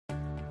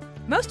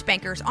Most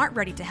bankers aren't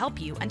ready to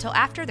help you until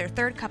after their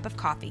third cup of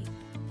coffee.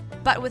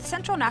 But with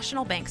Central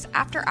National Bank's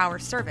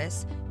after-hours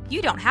service,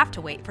 you don't have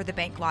to wait for the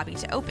bank lobby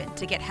to open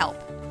to get help.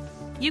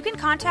 You can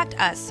contact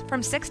us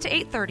from 6 to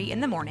 8:30 in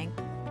the morning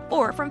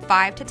or from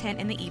 5 to 10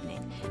 in the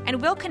evening,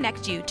 and we'll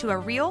connect you to a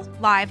real,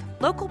 live,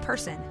 local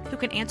person who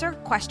can answer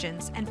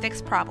questions and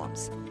fix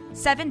problems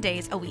 7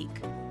 days a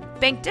week.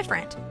 Bank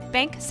different.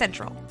 Bank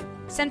Central.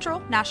 Central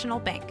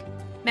National Bank.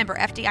 Member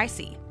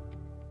FDIC.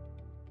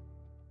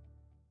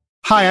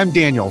 Hi, I'm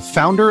Daniel,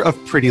 founder of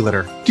Pretty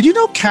Litter. Did you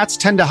know cats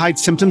tend to hide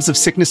symptoms of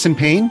sickness and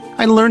pain?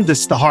 I learned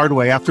this the hard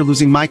way after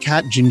losing my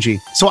cat, Gingy.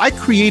 So I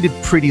created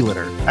Pretty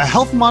Litter, a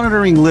health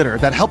monitoring litter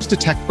that helps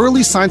detect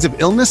early signs of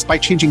illness by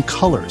changing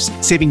colors,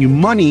 saving you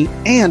money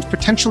and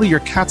potentially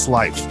your cat's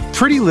life.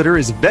 Pretty Litter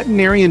is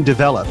veterinarian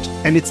developed,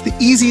 and it's the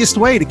easiest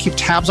way to keep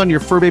tabs on your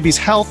fur baby's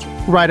health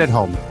right at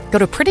home. Go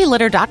to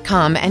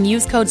prettylitter.com and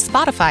use code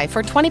SPOTIFY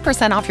for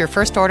 20% off your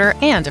first order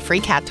and a free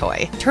cat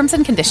toy. Terms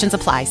and conditions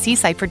apply. See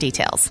site for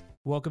details.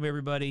 Welcome,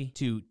 everybody,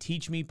 to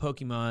Teach Me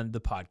Pokemon, the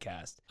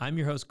podcast. I'm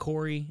your host,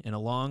 Cory, and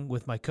along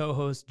with my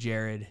co-host,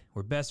 Jared,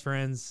 we're best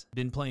friends,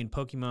 been playing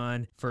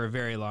Pokemon for a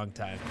very long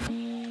time.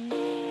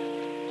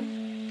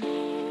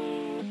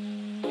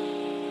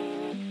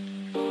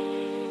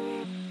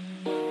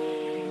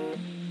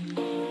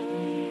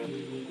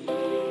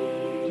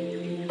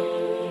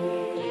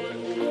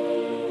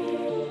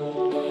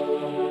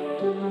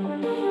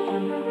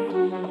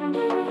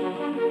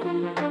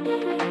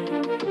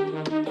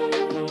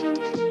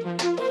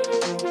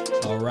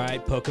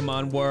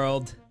 Pokemon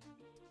world,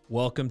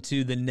 welcome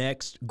to the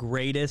next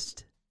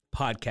greatest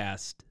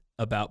podcast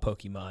about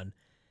Pokemon.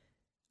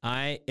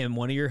 I am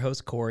one of your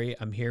hosts, Cory.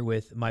 I'm here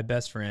with my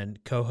best friend,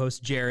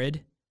 co-host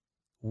Jared.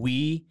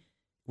 We're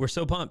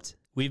so pumped.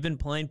 We've been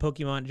playing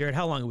Pokemon. Jared,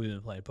 how long have we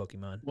been playing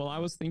Pokemon? Well, I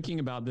was thinking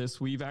about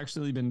this. We've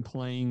actually been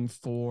playing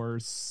for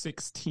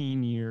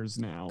 16 years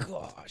now.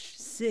 Gosh,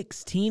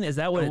 16? Is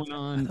that what going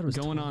on?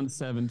 Going on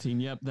 17.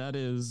 Yep, that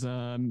is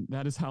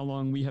how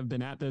long we have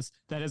been at this.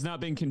 That has not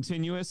been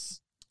continuous.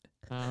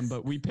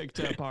 But we picked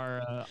up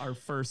our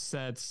first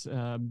sets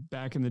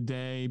back in the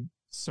day,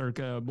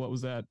 circa, what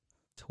was that?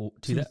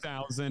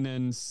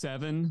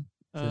 2007,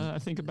 I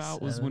think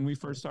about, was when we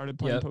first started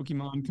playing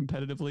Pokemon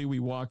competitively. We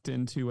walked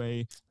into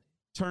a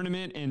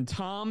tournament in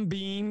Tom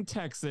Bean,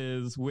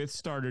 Texas with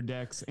starter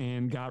decks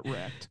and got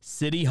wrecked.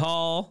 City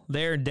Hall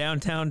there in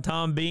downtown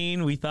Tom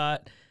Bean. We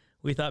thought,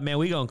 man,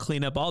 we're going to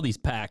clean up all these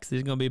packs.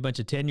 There's going to be a bunch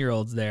of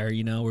 10-year-olds there.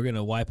 You know, we're going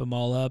to wipe them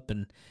all up.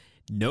 And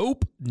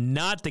nope,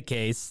 not the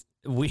case.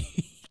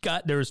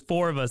 There was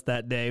four of us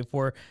that day,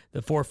 four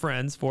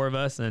of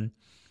us,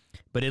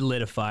 but it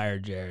lit a fire,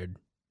 Jared.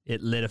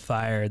 It lit a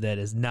fire that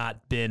has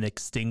not been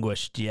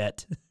extinguished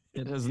yet.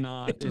 It has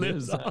not.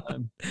 It's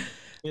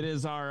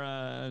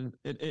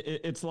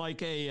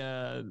like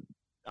I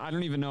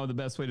don't even know the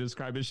best way to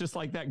describe it. It's just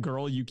like that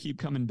girl you keep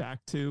coming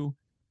back to,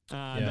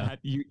 that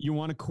you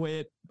want to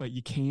quit, but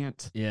you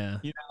can't. Yeah.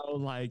 You know,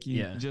 like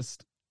it's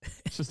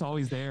just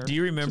always there. Do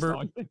you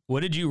remember,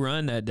 what did you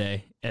run that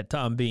day at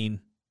Tom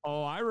Bean?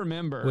 Oh, I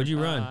remember. What'd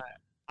you run?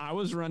 I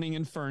was running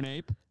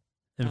Infernape.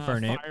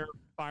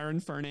 Fire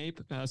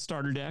Infernape,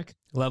 starter deck.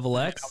 Level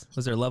X?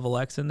 Was there Level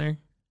X in there?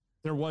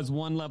 There was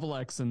one Level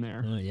X in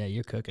there. Oh, yeah,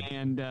 you're cooking.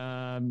 And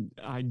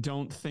I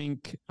don't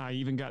think I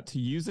even got to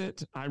use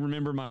it. I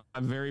remember my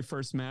very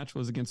first match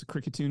was against a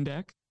Cricketune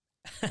deck.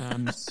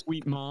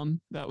 Sweet Mom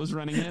that was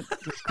running it,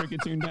 this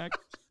Cricketune deck.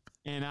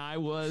 And I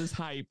was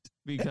hyped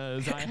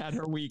because I had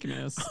her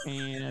weakness,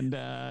 and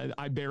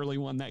I barely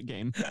won that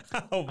game.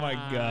 Oh my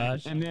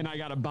gosh! And then I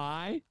got a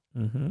bye,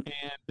 and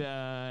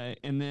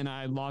then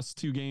I lost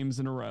 2 games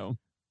in a row,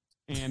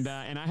 and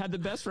I had the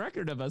best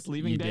record of us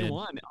leaving day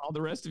one. All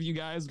the rest of you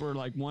guys were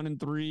like 1-3,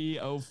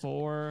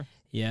 0-4.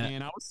 Yeah,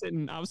 and I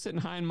was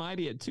sitting high and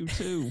mighty at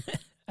 2-2.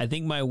 I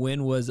think my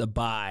win was a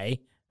bye.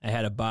 I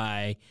had a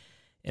bye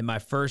in my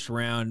first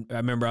round. I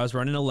remember I was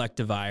running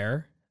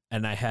Electivire,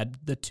 and I had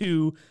the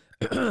two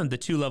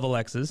Level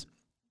X's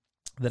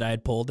that I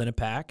had pulled in a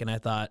pack, and I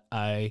thought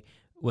I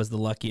was the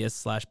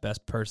luckiest /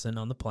 best person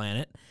on the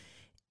planet,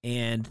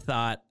 and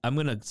thought, I'm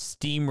going to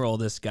steamroll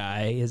this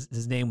guy.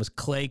 His name was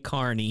Clay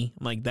Carney.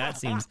 I'm like, that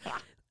seems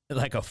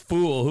like a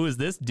fool. Who is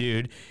this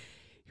dude?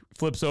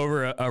 Flips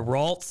over a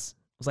Ralts. I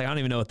was like, I don't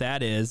even know what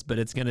that is, but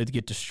it's going to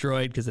get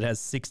destroyed because it has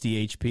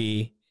 60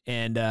 HP.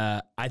 And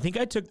I think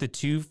I took the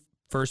 2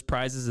 first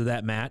prizes of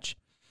that match.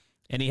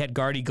 And he had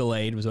Guardy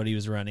Gallade was what he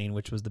was running,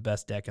 which was the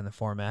best deck in the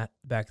format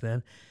back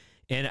then.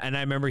 And I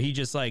remember he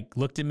just like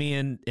looked at me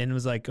and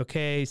was like,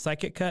 okay,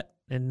 Psychic Cut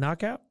and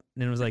Knockout.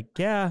 And it was like,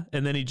 yeah.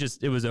 And then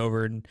it was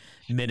over in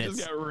minutes.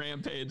 Just got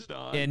rampaged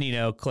on. And, you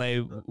know,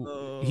 Clay,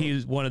 he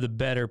was one of the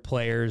better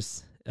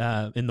players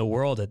in the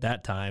world at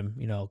that time.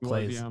 You know,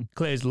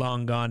 Clay's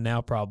long gone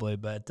now probably,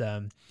 but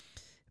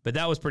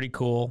that was pretty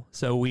cool.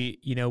 So we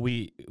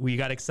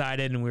got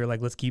excited and we were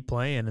like, let's keep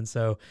playing. And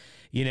so,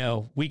 you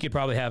know, we could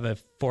probably have a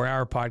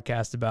 4-hour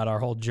podcast about our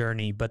whole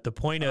journey. But the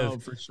point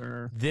of for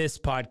sure, this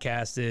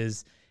podcast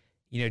is,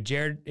 you know,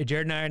 Jared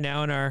and I are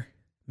now in our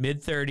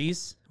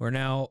mid-30s. We're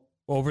now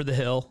over the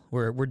hill.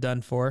 We're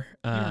done for.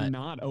 You're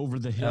not over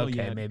the hill okay,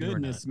 yet. maybe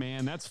Goodness,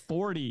 man, that's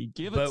 40.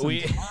 Give it but some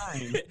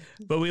time.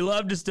 but we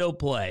love to still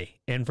play,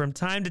 and from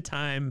time to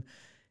time,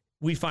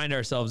 we find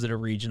ourselves at a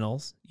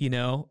regionals. You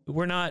know,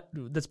 we're not.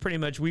 That's pretty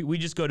much. We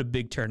just go to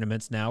big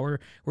tournaments now.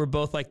 We're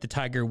both like the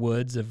Tiger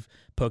Woods of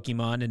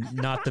Pokemon, and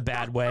not the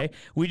bad way.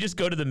 We just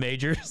go to the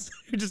majors.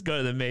 We just go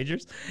to the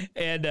majors,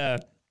 and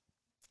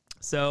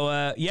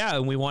so yeah,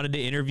 and we wanted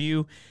to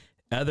interview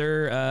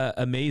other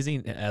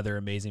amazing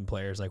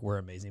players, like we're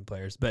amazing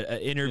players, but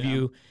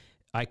interview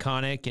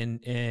iconic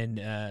and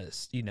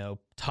you know,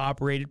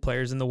 top rated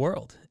players in the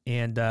world.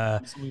 And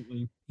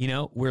Absolutely. you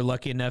know, we're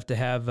lucky enough to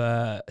have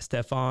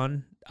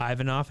Stéphane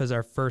Ivanoff as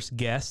our first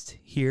guest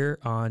here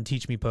on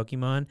Teach Me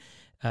Pokemon.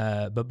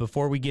 But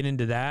before we get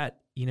into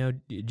that, you know,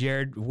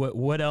 Jared,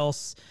 what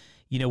else,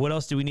 you know, what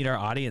else do we need our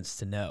audience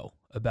to know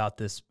about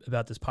this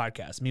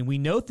podcast? I mean, we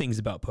know things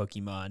about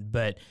Pokemon,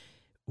 but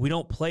we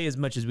don't play as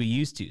much as we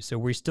used to. So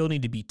we still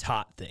need to be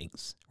taught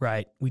things,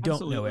 right? We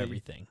don't know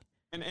everything.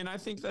 And I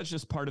think that's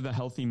just part of the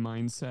healthy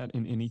mindset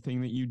in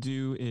anything that you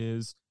do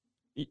is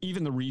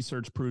even the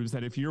research proves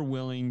that if you're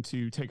willing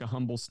to take a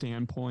humble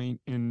standpoint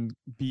and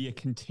be a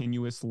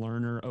continuous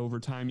learner over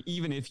time,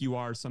 even if you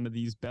are some of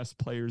these best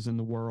players in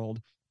the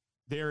world,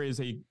 there is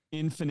a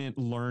infinite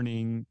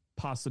learning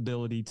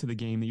possibility to the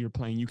game that you're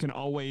playing. You can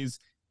always,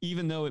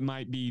 even though it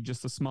might be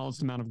just the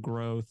smallest amount of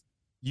growth,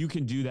 you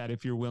can do that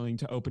if you're willing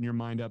to open your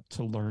mind up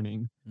to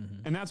learning.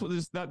 Mm-hmm. And that's what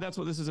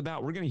this is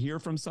about. We're going to hear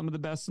from some of the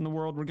best in the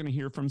world. We're going to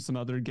hear from some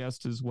other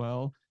guests as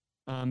well.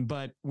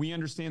 But we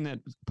understand that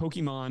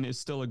Pokemon is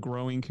still a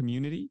growing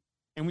community,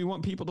 and we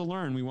want people to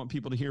learn. We want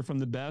people to hear from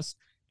the best.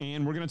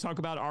 And we're going to talk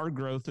about our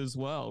growth as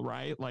well,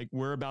 right? Like,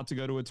 we're about to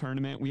go to a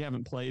tournament. We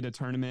haven't played a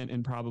tournament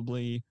in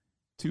probably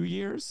 2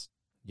 years.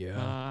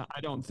 Yeah.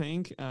 I don't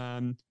think.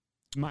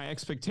 My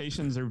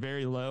expectations are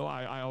very low.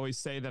 I always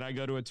say that I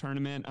go to a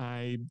tournament,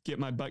 I get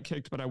my butt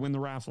kicked, but I win the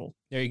raffle.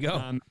 There you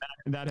go.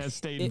 That has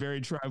stayed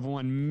very true. I've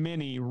won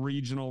many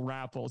regional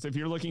raffles. If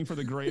you're looking for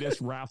the greatest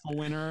raffle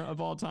winner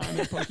of all time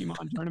in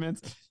Pokemon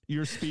tournaments,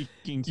 you're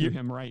speaking to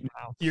him right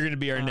now. You're going to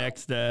be our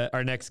next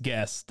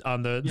guest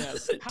on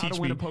the how to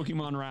win a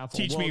Pokemon raffle.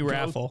 Teach me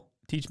raffle.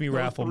 Teach me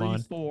raffle, man.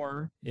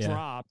 4,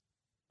 drop.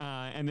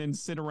 And then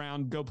sit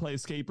around, go play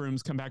escape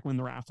rooms, come back, win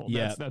the raffle.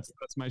 That's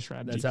my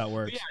strategy. That's how it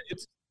works. But yeah,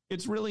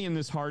 it's really in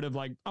this heart of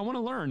like, I want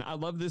to learn. I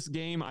love this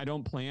game. I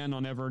don't plan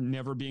on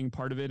never being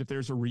part of it. If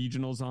there's a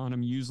regionals on,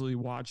 I'm usually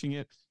watching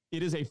it.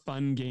 It is a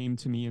fun game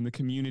to me, and the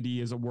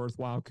community is a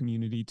worthwhile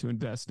community to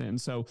invest in.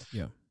 So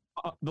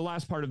the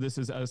last part of this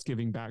is us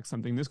giving back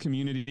something. This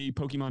community,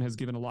 Pokemon has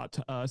given a lot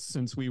to us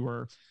since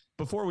before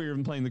we were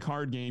even playing the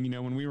card game, you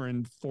know, when we were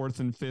in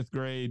 4th and 5th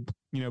grade,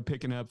 you know,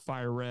 picking up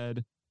Fire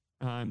Red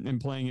and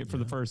playing it for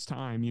the first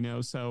time, you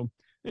know, so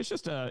it's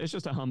just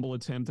a humble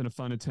attempt and a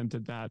fun attempt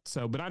at that.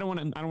 So, but I don't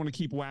want to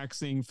keep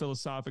waxing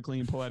philosophically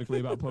and poetically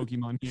about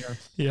Pokemon here.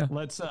 Yeah.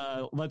 Let's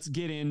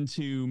get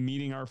into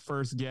meeting our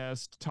first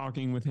guest,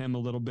 talking with him a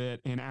little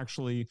bit, and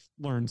actually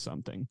learn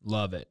something.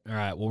 Love it. All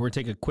right. Well, we're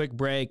taking a quick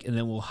break, and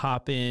then we'll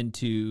hop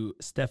into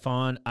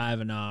Stéphane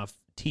Ivanoff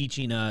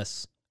teaching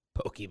us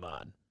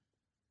Pokemon.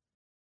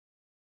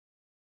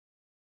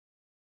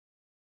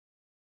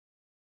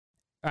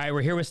 All right,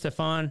 we're here with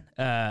Stéphane.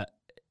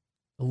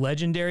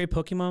 Legendary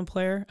Pokemon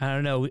player. I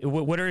don't know.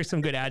 What are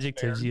some good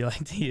adjectives you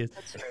like to use?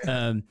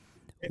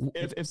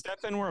 If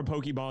Stéphane were a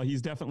Pokeball,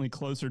 he's definitely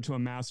closer to a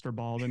Master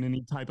Ball than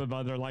any type of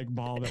other like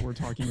ball that we're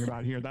talking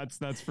about here.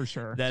 That's for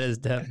sure. That is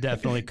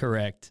definitely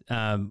correct.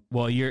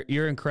 Well,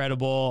 you're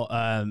incredible,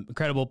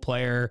 incredible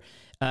player.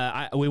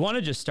 We want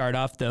to just start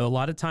off though. A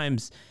lot of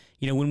times,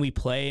 you know, when we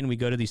play and we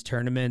go to these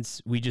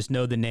tournaments, we just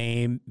know the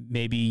name,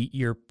 maybe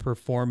your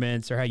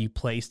performance or how you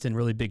placed in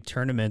really big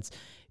tournaments.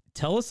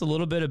 Tell us a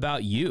little bit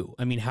about you.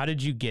 I mean, how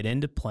did you get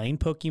into playing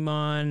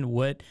Pokemon?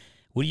 What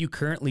do you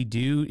currently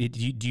do?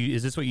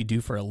 Is this what you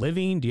do for a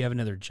living? Do you have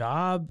another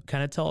job?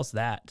 Kind of tell us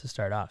that to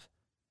start off.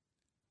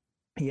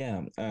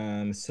 Yeah.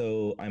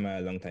 So I'm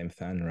a longtime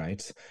fan,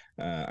 right?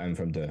 I'm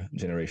from the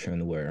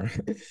generation where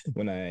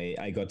when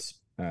I got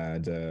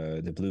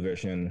the blue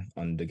version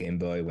on the Game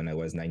Boy when I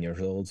was 9 years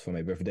old for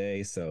my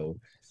birthday. So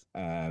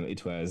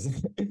it was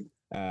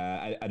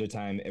at the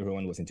time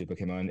everyone was into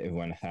Pokemon.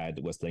 Everyone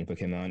was playing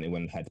Pokemon.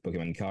 Everyone had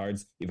Pokemon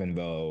cards, even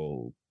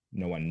though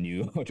no one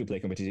knew how to play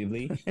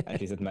competitively,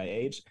 at least at my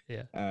age,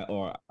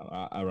 or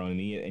around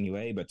me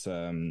anyway. But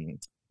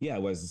I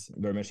was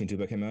very much into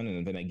Pokemon,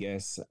 and then I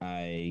guess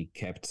I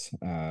kept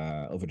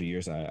over the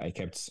years. I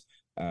kept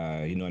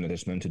an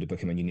attachment to the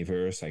Pokemon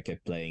universe. I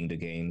kept playing the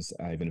games,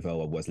 even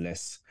though I was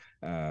less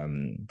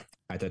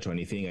attached or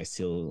anything. I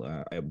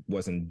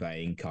wasn't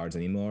buying cards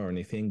anymore or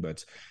anything,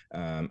 but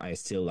I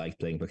still liked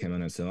playing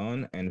Pokemon and so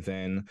on. And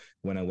then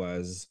when I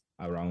was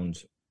around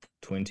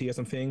 20 or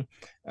something,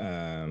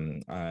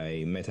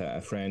 I met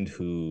a friend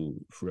who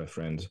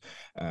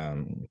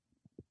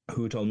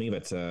told me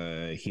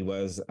that he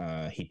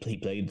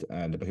played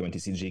the Pokemon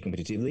TCG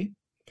competitively.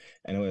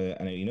 And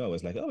I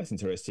was like, oh, it's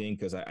interesting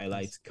because I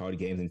liked card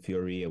games in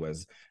Fury. I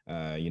was,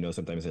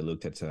 sometimes I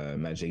looked at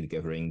Magic the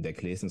Gathering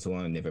deck lists and so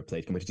on. I never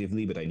played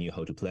competitively, but I knew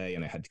how to play,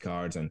 and I had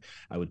cards, and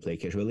I would play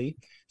casually.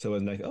 So I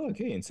was like, oh,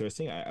 okay,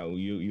 interesting.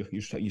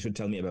 You should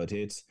tell me about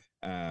it.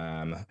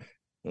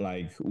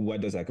 Like,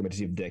 what does a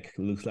competitive deck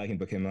look like in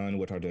Pokemon?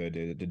 What are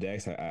the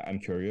decks? I'm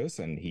curious.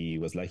 And he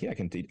was like, yeah, I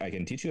can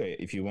teach you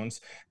if you want.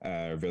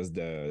 There's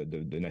the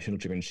national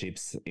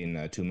championships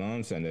in 2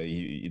 months, and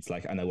it's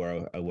like an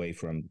hour away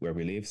from where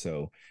we live,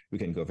 so we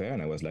can go there.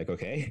 And I was like,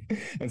 okay.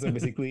 And so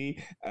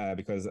basically,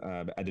 because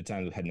at the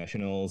time we had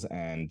nationals,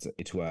 and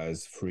it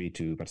was free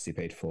to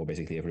participate for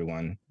basically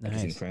everyone, at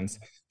least in France.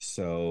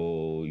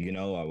 So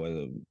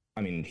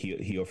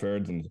he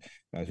offered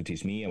to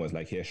teach me. I was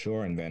like, yeah,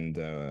 sure. And then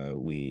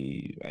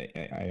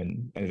I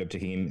ended up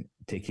taking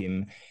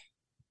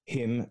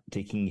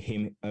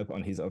him up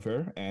on his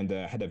offer, and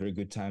had a very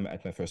good time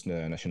at my first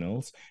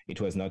nationals.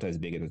 It was not as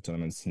big as the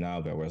tournaments now.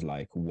 There was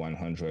like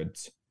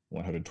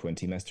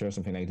 120 masters,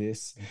 something like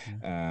this.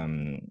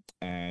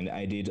 And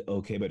I did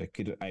okay, but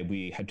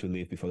we had to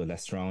leave before the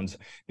last round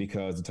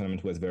because the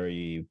tournament was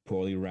very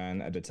poorly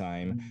ran at the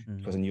time.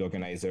 It was a new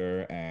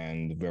organizer,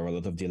 and there were a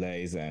lot of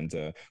delays, and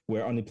it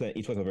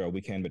was over a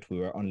weekend, but we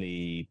were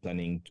only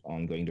planning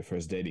on going the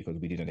first day because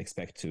we didn't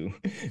expect to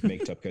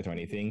make top cut or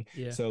anything.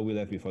 So we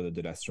left before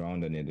the last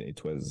round, and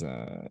it was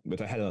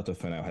but I had a lot of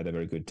fun. I had a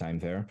very good time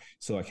there,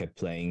 so I kept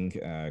playing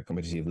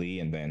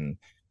competitively, and then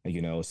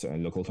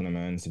local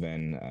tournaments,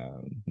 then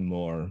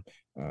more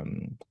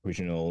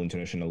regional,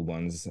 international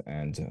ones,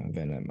 and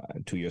then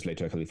 2 years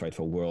later I qualified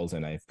for Worlds,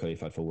 and I've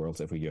qualified for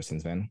Worlds every year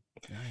since then.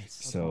 Nice.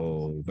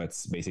 So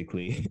that's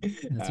basically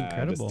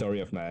the story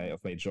of my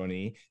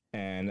journey.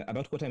 And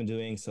about what I'm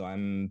doing, so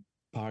I'm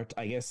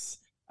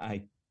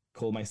I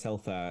call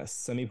myself a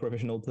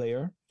semi-professional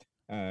player.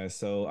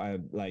 So I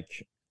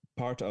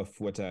part of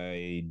what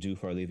I do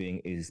for a living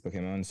is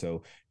Pokemon.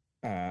 So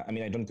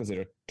I don't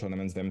consider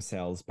tournaments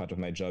themselves part of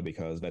my job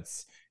because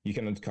you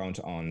cannot count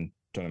on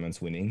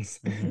tournaments winnings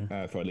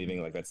for a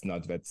living. Like there's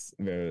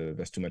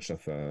too much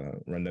of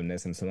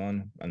randomness and so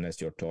on, unless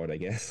you're Tord, I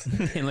guess.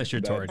 Unless you're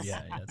Tord,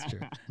 yeah, that's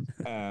true.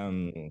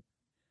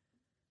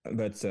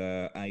 But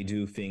I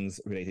do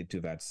things related to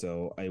that.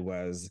 So I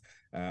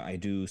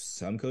do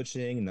some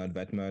coaching, not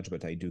that much,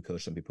 but I do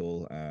coach some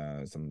people,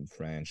 some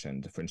French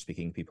and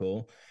French-speaking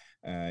people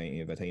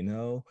that I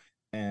know.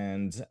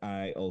 And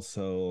I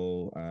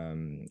also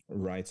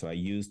write. So I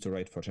used to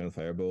write for Channel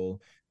Fireball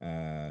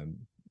in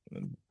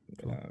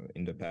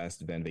the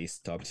past. Then they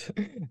stopped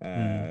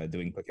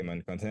doing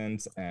Pokemon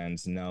content, and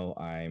now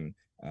I'm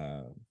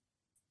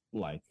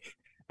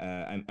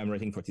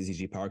writing for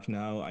TCG Park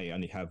now. I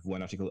only have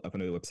one article up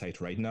on the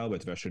website right now,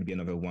 but there should be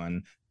another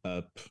one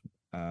up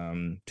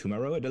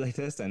tomorrow at the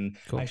latest, and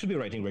I should be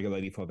writing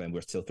regularly for them.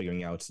 We're still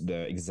figuring out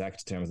the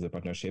exact terms of the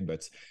partnership,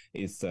 but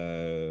it's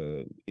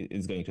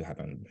going to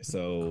happen.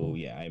 So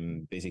yeah,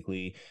 I'm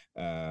basically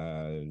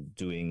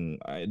doing.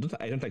 I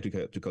don't like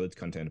to call it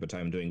content, but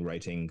I'm doing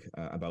writing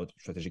about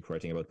strategic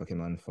writing about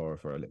Pokemon for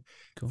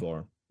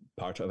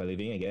part of a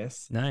living, I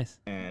guess. Nice.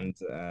 And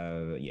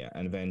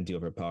and then the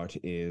other part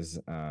is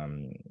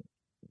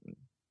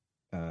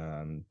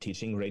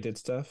teaching related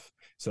stuff.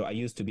 So I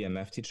used to be a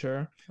math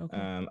teacher.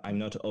 I'm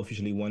not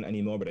officially one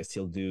anymore, but I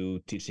still do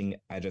teaching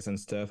adjacent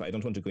stuff. I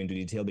don't want to go into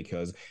detail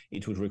because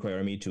it would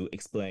require me to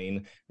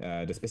explain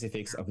the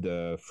specifics of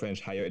the French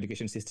higher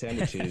education system,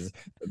 which is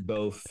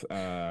both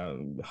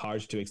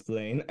hard to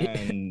explain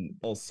and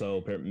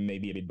also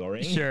maybe a bit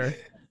boring. Sure.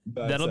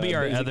 But that'll be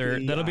our other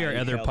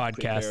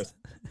podcast.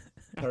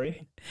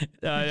 Sorry?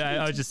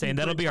 I was just saying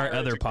that'll be our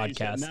other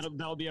podcast.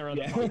 That'll be our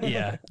other podcast.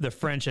 Yeah, the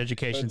French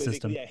education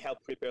system. I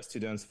help prepare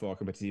students for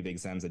competitive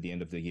exams at the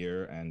end of the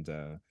year, and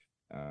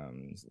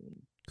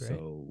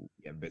so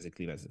yeah,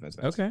 basically that's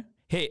okay.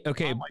 Hey,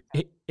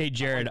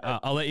 Jared,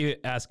 I'll let you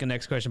ask the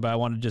next question, but I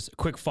want to just a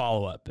quick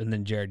follow up, and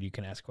then Jared, you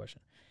can ask a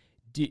question.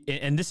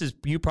 And this is,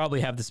 you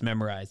probably have this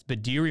memorized,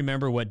 but do you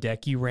remember what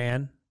deck you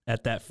ran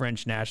at that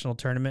French national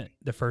tournament,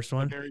 the first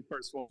one? The very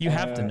first one. You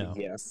have to know.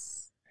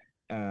 Yes.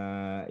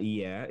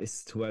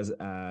 It was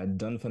a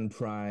Donphan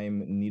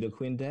Prime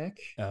Nidoqueen deck.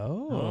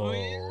 Oh,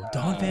 yeah.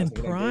 Donphan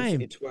Prime.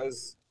 Like it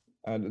was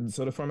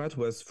so the format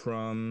was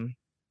from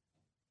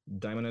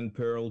Diamond and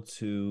Pearl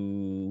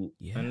to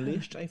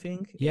Unleashed, I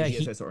think. Yeah,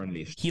 GSS or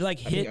Unleashed. He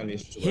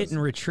hit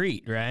and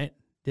retreat, right?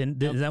 Is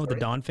that what the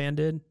Donphan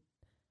did?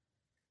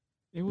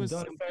 It was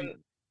Donphan.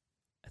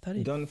 I thought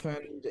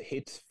Donphan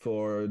hit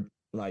for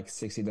like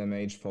 60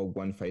 damage for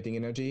one fighting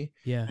energy.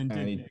 Yeah. And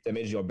it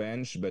damaged your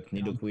bench, but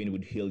Nidoqueen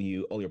would heal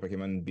you all your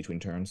Pokemon between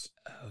turns.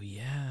 Oh,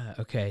 yeah.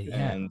 Okay.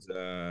 Yeah. And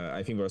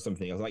I think there was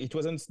something else. Like, it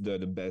wasn't the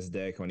best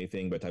deck or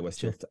anything, but I was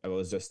just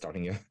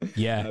starting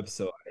up.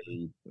 So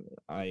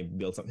I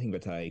built something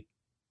that I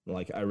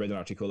read an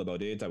article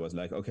about it. I was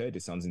like, okay,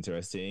 this sounds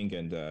interesting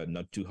and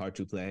not too hard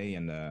to play.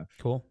 And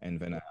cool. And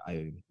then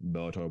I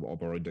bought or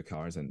borrowed the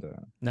cards and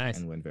nice.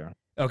 And went there.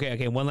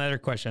 Okay. One other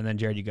question, and then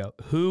Jared, you go.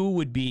 Who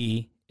would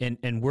be,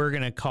 and we're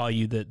gonna call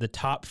you the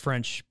top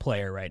French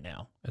player right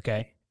now,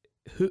 okay?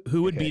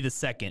 Who would be the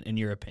second in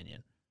your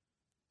opinion?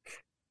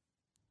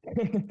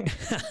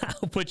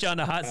 I'll put you on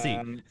the hot seat.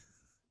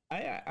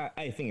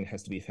 I think it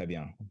has to be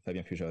Fabien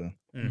Pujol.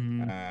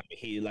 Mm-hmm.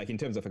 He, like, in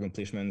terms of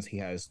accomplishments, he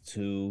has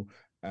two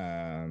IC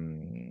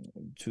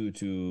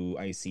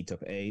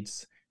top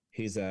 8s.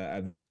 He's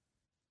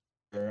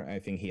I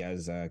think he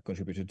has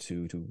contributed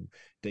to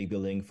deck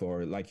building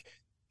for, like,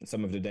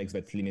 some of the decks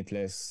that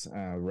Limitless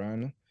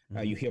run.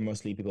 You hear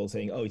mostly people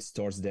saying, "Oh, it's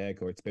Thor's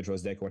deck or it's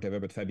Pedro's deck or whatever,"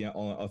 but Fabien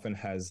often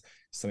has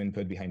some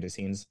input behind the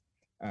scenes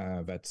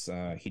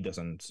that he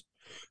doesn't.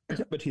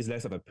 But he's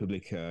less of a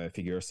public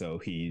figure, so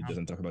he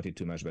doesn't talk about it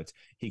too much. But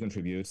he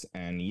contributes,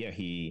 and yeah,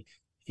 he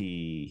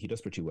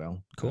does pretty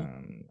well. Cool.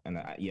 And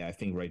I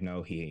think right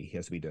now he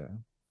has to be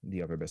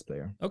the other best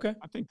player. Okay.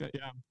 I think that,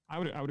 I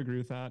would agree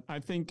with that. I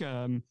think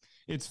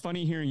it's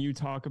funny hearing you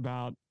talk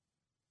about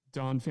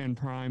Donphan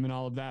Prime and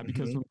all of that,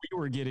 because when we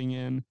were getting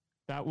in,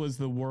 that was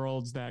the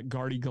Worlds that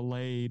Gardy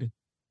Gallade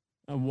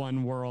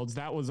won Worlds.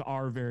 That was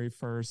our very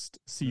first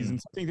season.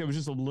 So I think that was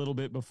just a little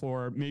bit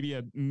before, maybe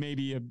a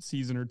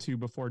season or two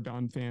before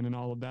Donphan and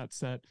all of that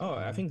set. Oh,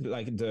 I think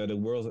like the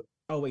Worlds.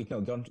 Oh wait,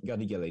 no,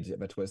 Gardy Gallade.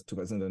 That was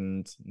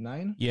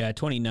 2009. Yeah,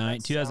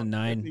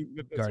 2009.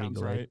 Gardy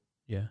Gallade. Right.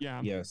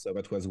 Yeah. So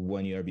that was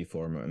 1 year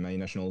before my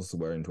nationals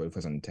were in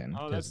 2010.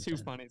 Oh, that's too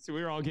funny. So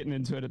we were all getting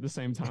into it at the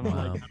same time.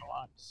 I like that a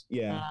lot.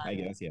 Yeah, I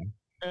guess.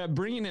 Yeah.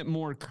 Bringing it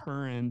more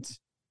current,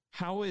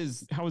 how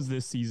is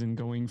this season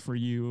going for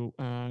you?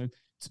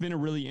 It's been a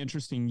really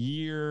interesting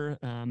year.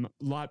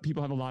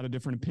 People have a lot of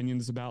different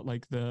opinions about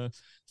like the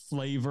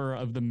flavor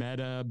of the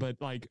meta, but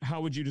like,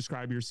 how would you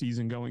describe your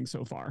season going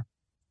so far?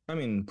 I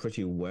mean,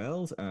 pretty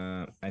well.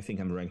 I think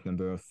I'm ranked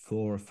number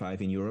 4 or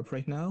 5 in Europe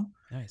right now.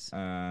 Nice.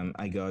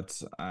 I got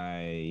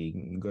a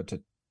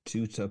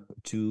two top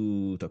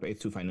 8,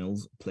 2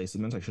 finals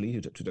placements,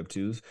 actually, two top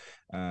 2s,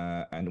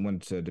 and one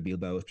at the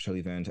Bilbao special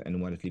event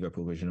and one at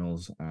Liverpool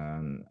regionals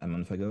a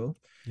month ago.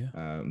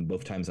 Yeah.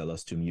 Both times I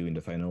lost to Mew in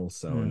the finals,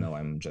 so now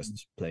I'm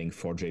just playing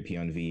 4 JP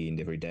on V in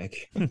every deck.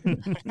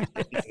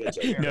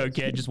 No,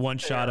 okay, just one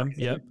shot him.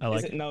 Yep, I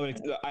like it. No,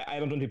 I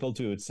don't want people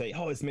to say,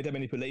 "Oh, it's meta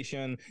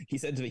manipulation." He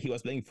said he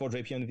was playing 4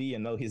 JP on V,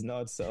 and now he's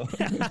not. So,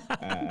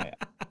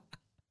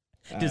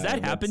 does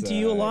that happen to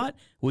you a lot?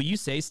 Will you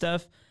say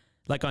stuff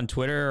like on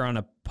Twitter or on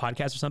a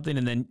podcast or something,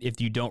 and then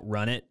if you don't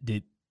run it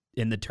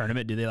in the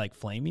tournament, do they like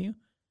flame you?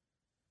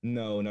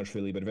 No, not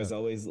really. But there's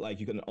always, like,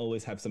 you can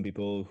always have some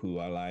people who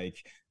are like,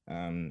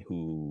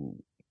 who,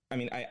 I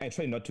mean, I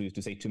try not to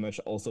say too much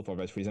also for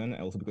that reason,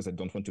 also because I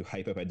don't want to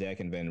hype up a deck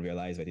and then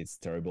realize that it's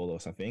terrible or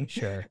something.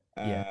 Sure.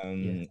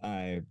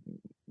 I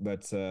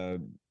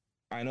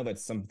know that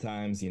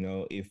sometimes,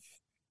 if,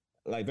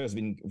 like,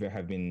 there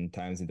have been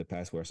times in the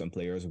past where some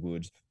players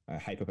would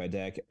hype up a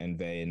deck and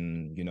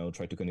then,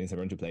 try to convince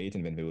everyone to play it,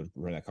 and then they would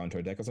run a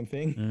counter deck or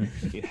something.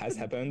 It has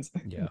happened.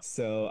 Yeah.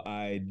 So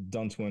I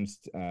don't want,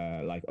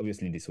 like,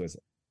 obviously this was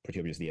pretty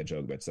obviously a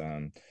joke, but just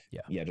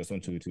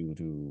want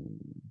to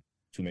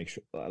make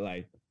sure,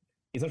 like,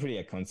 it's not really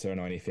a concern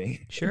or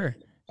anything. Sure.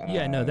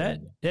 Yeah, no,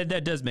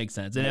 that does make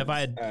sense. And if I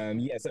had,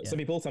 some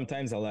people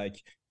sometimes are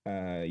like,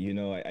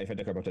 I've had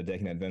talk about a deck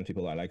in advance.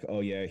 People are like,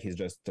 "Oh yeah, he's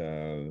just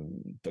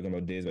talking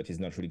about this, but he's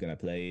not really gonna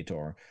play it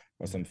or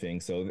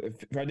something." So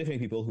there are definitely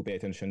people who pay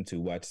attention to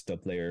what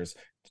top players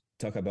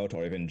talk about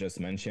or even just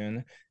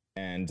mention,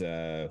 and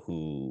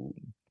who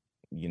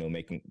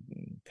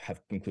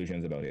have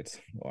conclusions about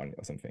it or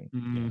something.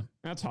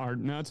 That's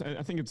hard. No,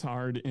 I think it's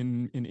hard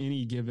in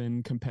any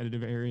given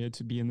competitive area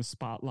to be in the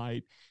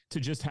spotlight, to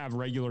just have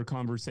regular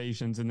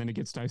conversations, and then it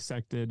gets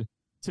dissected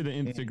to the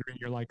nth degree.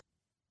 You're like,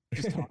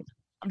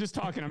 I'm just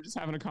talking. I'm just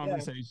having a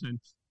conversation.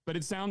 But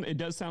it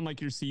does sound like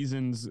your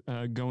season's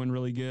going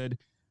really good.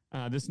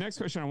 This next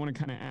question I want to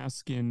kind of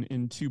ask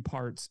in 2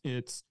 parts.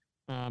 It's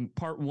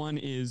part 1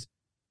 is,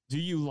 do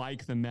you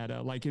like the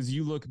meta? Like, as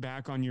you look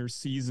back on your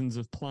seasons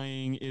of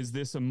playing, is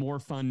this a more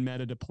fun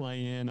meta to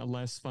play in, a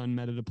less fun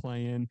meta to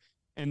play in?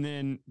 And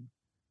then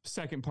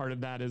second part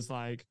of that is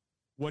like,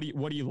 what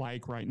do you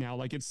like right now?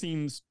 Like, it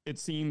seems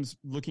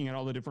looking at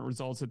all the different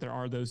results that there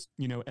are those,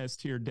 S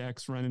tier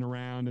decks running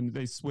around and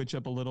they switch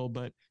up a little.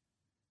 But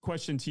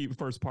question to you,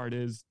 first part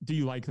is, do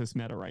you like this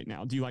meta right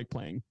now? Do you like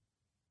playing?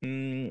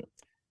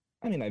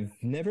 I mean, I've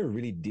never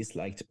really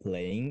disliked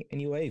playing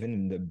anyway, even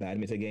in the bad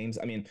meta games.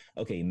 I mean,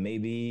 okay,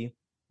 maybe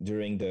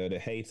during the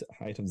height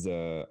of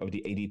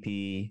the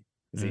ADP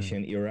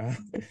era,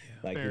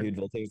 like Vivid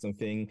Voltage or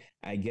something,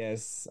 I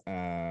guess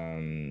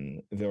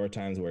there were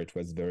times where it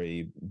was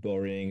very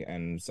boring,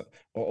 and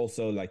or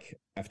also like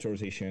after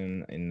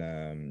rotation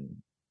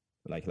in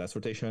like last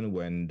rotation,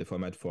 when the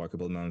format for a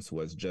couple of months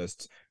was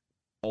just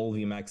all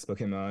VMAX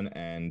Pokemon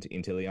and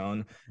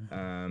Inteleon.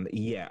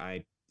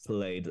 I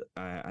played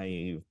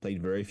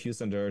very few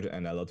standard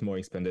and a lot more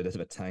expanded at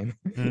that time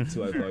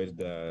to avoid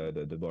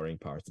the boring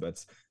parts.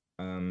 But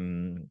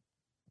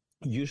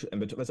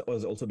that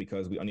was also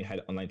because we only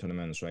had online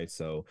tournaments, right?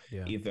 So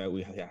if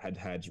we had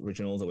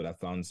regionals, I would have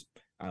found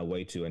a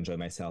way to enjoy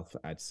myself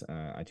at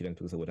event,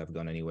 because I would have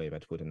gone anyway.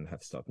 That wouldn't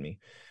have stopped me.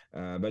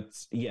 But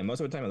yeah, most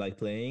of the time I like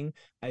playing.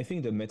 I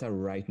think the meta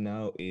right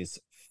now is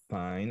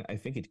fine. I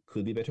think it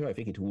could be better. I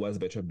think it was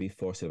better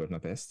before Silver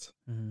Tempest.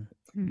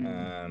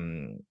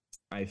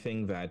 I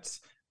think that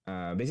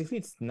basically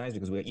it's nice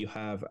because you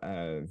have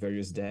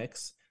various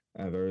decks,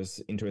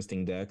 various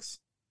interesting decks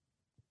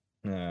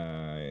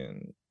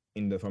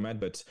in the format,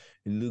 but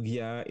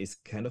Lugia is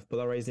kind of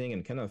polarizing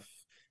and kind of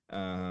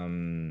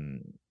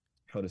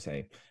how to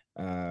say,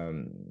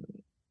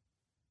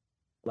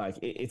 like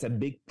it's a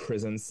big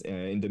presence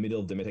in the middle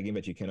of the metagame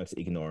that you cannot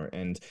ignore,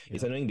 and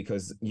it's annoying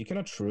because you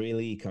cannot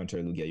really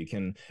counter Lugia. You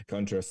can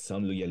counter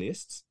some Lugia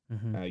lists.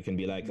 You can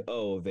be like,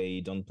 oh,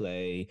 they don't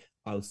play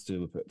outs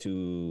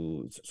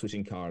to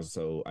switching cards,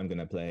 so I'm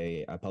gonna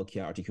play a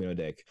Palkia Articuno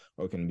deck,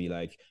 or can be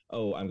like,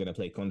 oh, I'm gonna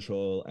play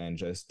control and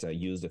just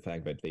use the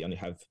fact that they only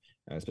have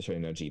special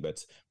energy. But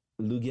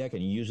Lugia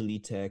can usually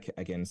tech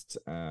against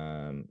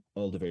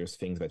all the various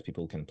things that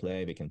people can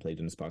play. They can play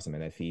Dunsparce and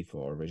Manaphy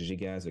for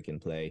Regigigas. They can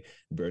play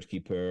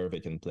Birdkeeper. They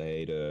can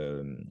play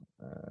the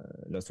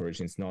Lost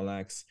Origin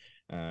Snorlax,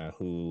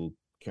 who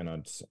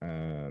cannot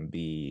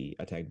be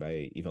attacked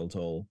by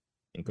Yveltal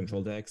in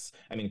control decks.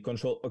 I mean,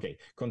 control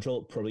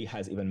probably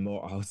has even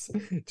more outs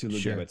to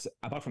Lugia, but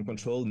apart from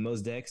control,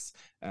 most decks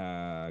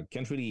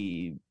can't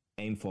really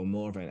aim for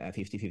more than a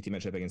 50-50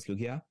 matchup against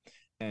Lugia.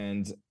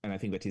 And I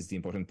think that is the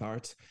important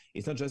part.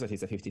 It's not just that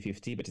it's a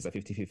 50-50, but it's a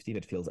 50-50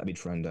 that feels a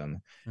bit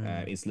random.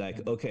 It's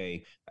like,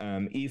 okay,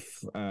 if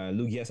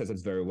Lugia sets up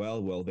very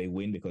well, they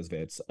win because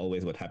that's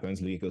always what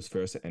happens. Lugia goes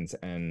first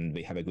and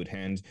they have a good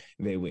hand,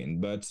 they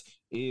win. But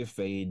if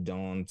they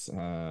don't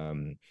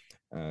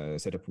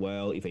set up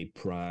well, if they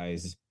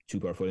prize too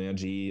powerful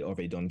energy, or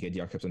they don't get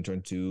the archetypes on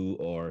turn 2,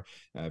 or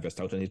they're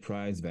stout on hit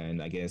prize, then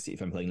I guess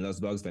if I'm playing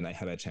Lost Box, then I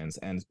have a chance,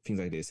 and things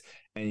like this.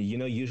 And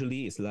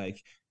usually it's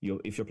like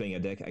if you're playing a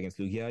deck against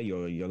Lugia,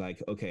 you're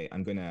like, okay, I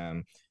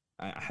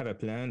have a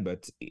plan,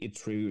 but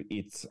it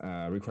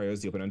requires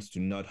the opponent to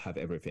not have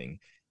everything.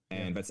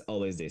 And that's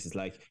always this. It's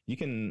like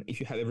if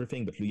you have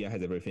everything, but Lugia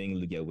has everything,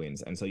 Lugia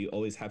wins. And so you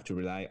always have to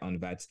rely on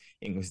that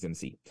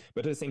inconsistency.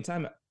 But at the same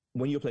time,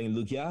 when you're playing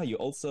Lugia, you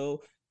also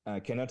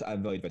cannot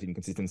avoid that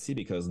inconsistency,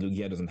 because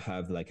Lugia doesn't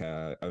have like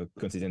a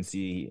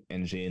consistency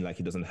engine. Like,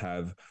 it doesn't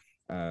have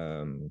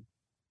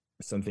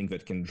something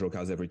that can draw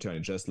cards every turn.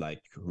 It's just like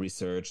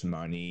Research,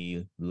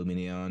 Marnie,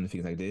 Luminion,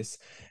 things like this.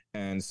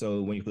 And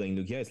so when you're playing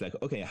Lugia, it's like,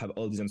 okay, I have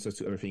all these answers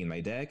to everything in my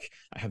deck.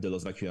 I have the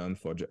Lost Vacuum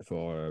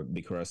for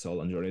Big Corazon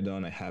on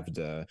Joridon. I have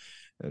the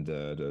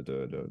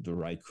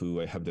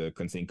Raikou. I have the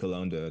Consing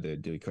Cologne, the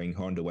Echoing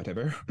Horn, the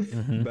whatever.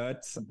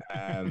 But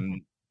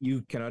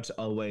you cannot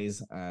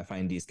always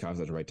find these cards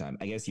at the right time.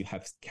 I guess you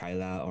have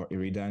Skyla or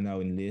Irida now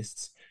in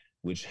lists,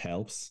 which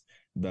helps.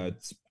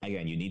 But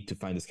again, you need to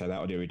find the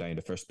Skyla or the Irida in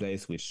the first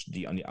place, which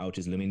the only out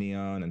is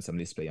Luminion, and some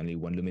lists play only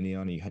one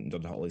Luminion, and you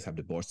don't always have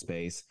the board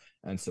space,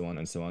 and so on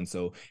and so on.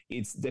 So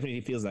it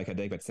definitely feels like a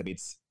deck that's a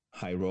bit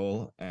high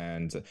roll,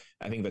 and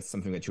I think that's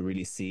something that you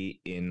really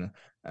see in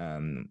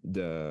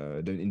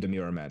the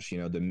mirror match.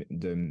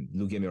 The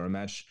Lugia mirror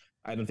match.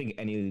 I don't think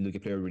any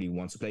Lugia player really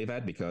wants to play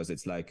that, because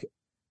it's like,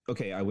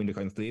 okay, I win the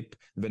coin flip,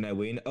 then I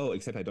win. Oh,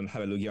 except I don't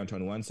have a Lugia on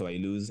turn 1, so I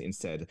lose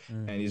instead.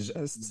 And it's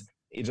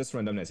just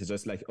randomness. It's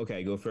just like, okay,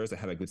 I go first, I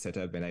have a good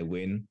setup, and I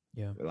win.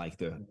 Like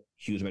the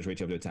huge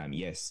majority of the time.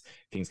 Yes,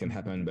 things can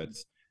happen, but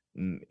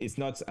it's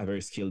not a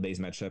very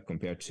skill-based matchup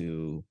compared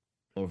to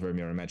other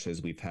mirror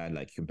matches we've had,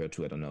 like compared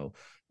to, I don't know,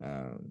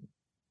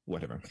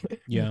 whatever.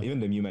 Even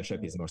the Mew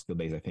matchup is more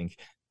skill-based, I think.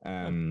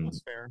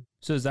 That's fair.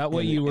 So is that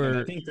what you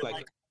were...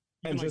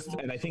 And I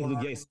think I think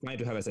Lugia is fine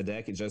to have as a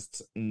deck. It's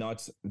just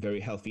not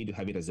very healthy to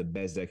have it as the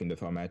best deck in the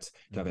format.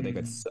 To have a deck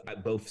that's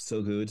both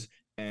so good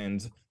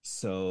and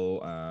so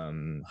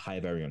high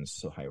variance,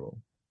 so high roll.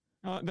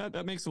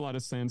 That makes a lot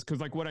of sense, because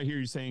like what I hear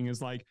you saying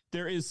is like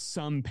there is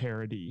some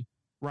parity,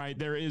 right?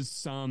 There is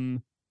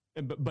some,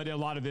 but a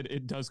lot of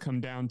it does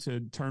come down to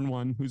turn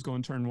 1. Who's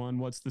going turn 1?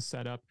 What's the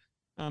setup?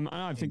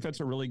 I think that's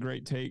a really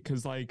great take,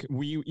 because like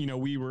we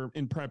were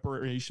in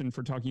preparation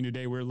for talking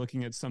today. We were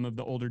looking at some of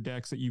the older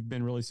decks that you've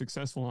been really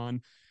successful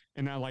on,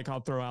 and I'll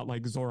throw out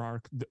like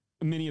Zoroark,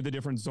 many of the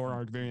different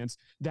Zoroark variants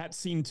that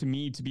seem to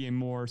me to be a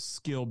more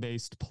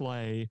skill-based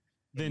play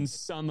than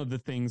some of the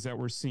things that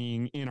we're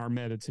seeing in our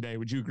meta today.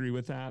 Would you agree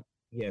with that?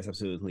 Yes,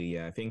 absolutely.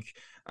 Yeah,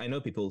 I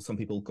know some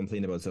people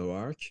complain about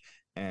Zoroark,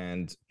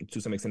 and to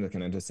some extent I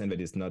can understand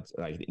that it's not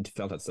like it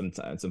felt at some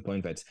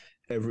point that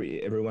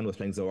everyone was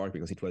playing Zoroark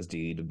because it was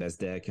the best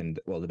deck and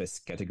the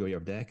best category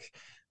of deck.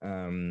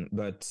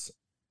 But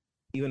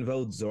even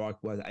though Zoroark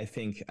was, I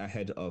think,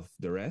 ahead of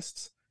the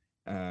rest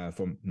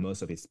for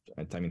most of its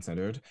time in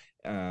Standard,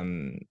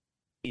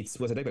 it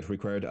was a deck that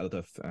required a lot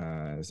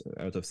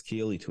of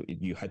skill.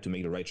 You had to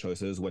make the right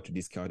choices, what to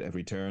discard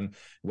every turn,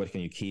 what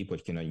can you keep,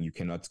 what you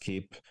cannot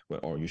keep,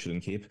 or you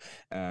shouldn't keep.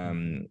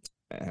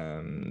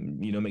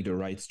 Make the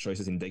right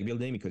choices in deck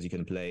building, because you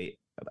can play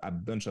a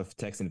bunch of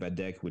text in that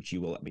deck, which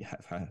you will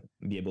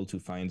be able to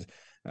find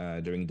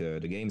during the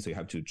game. So you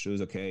have to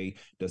choose, okay,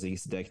 does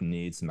this deck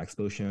need max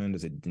potion?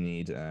 Does it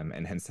need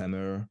enhanced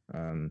hammer?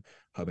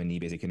 How many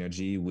basic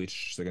energy?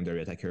 Which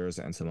secondary attackers?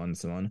 And so on and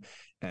so on.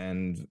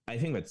 And I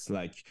think that's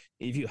like,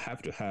 if you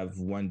have to have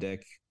one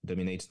deck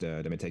dominate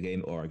the meta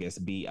game, or I guess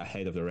be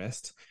ahead of the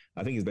rest,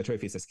 I think it's better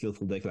if it's a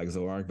skillful deck like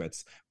Zoark, but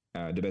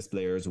the best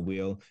players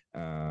will,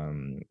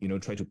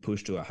 try to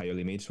push to a higher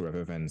limit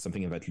rather than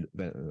something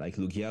like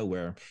Lugia,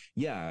 where,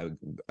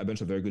 a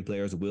bunch of very good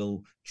players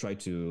will try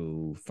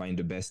to find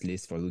the best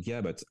list for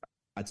Lugia, but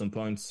at some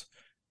point,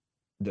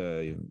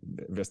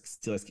 there's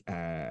still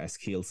a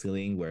skill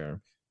ceiling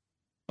where,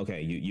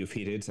 okay, you've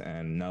hit it,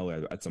 and now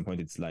at some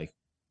point it's like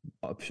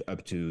up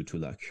to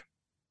luck.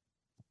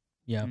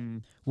 Yeah.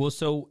 Well,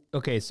 so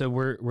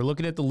we're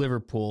looking at the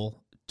Liverpool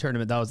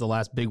tournament. That was the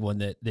last big one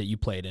that you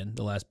played in,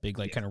 the last big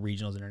kind of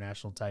regionals,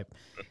 international type.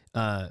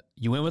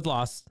 You went with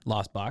Lost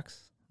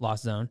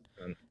Zone.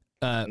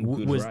 Good I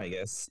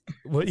guess.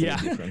 Well, yeah.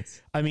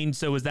 I mean,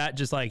 so was that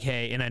just like,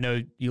 hey, and I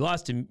know you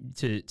lost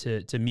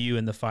to Mew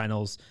in the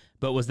finals,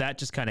 but was that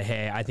just kind of,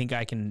 hey, I think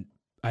I can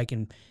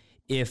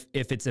if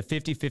it's a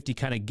 50-50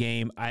 kind of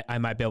game, I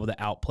might be able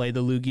to outplay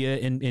the Lugia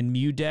in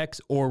Mew decks?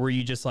 Or were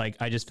you just like,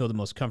 I just feel the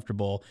most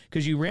comfortable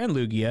because you ran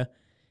Lugia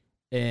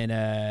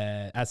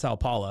at Sao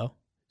Paulo.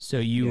 So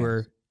you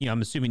were,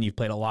 I'm assuming you've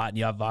played a lot, and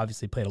you have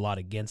obviously played a lot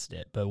against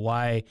it. But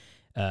why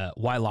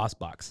Lost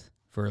Box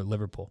for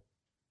Liverpool?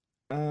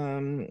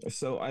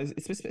 So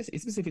it's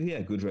specifically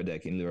a Gudra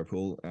deck in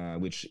Liverpool,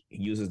 which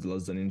uses the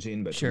Lost Zone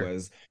engine, but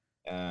was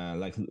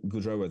like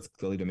Gudra was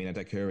clearly the main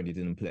attacker, and it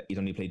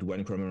only played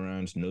one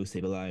Chromorant, no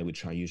Sableye,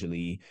 which are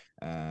usually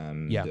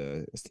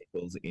the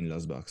staples in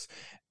Lost Box.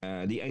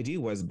 The idea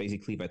was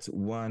basically that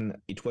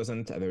it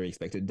wasn't a very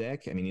expected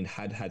deck. I mean, it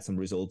had some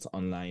results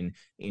online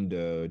in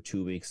the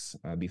 2 weeks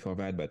before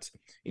that, but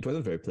it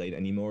wasn't very played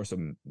anymore. So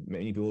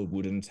many people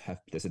wouldn't have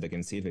tested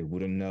against it. They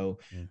wouldn't know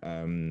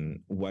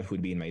what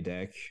would be in my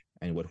deck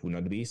and what would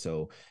not be.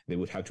 So they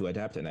would have to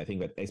adapt. And I think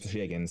that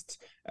especially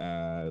against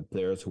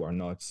players who are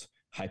not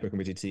hyper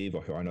competitive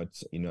or who are not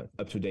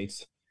up to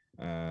date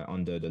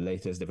on the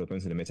latest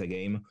developments in the meta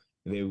game,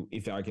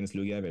 if they're against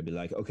Lugia, they'll be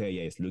like, okay,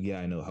 yeah, it's Lugia,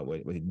 I know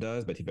what it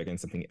does. But if they're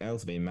against something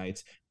else, they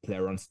might play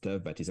around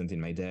stuff that isn't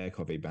in my deck,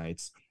 or they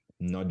might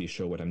not be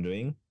sure what I'm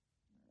doing.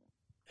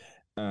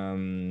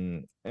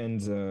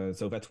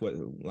 So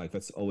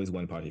that's always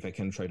one part. If I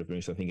can try to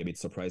bring something a bit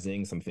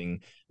surprising, something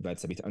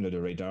that's a bit under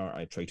the radar,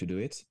 I try to do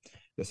it.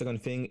 The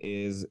second thing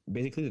is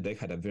basically the deck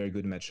had a very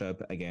good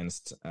matchup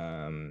against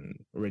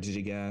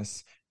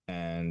Regigigas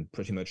and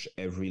pretty much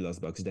every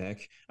Lost Box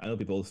deck. I know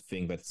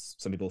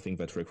some people think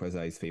that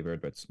Rayquaza is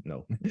favored, but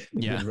no.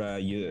 Yeah.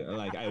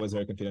 I was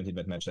very confident in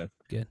that matchup.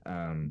 Good.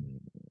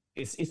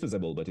 It's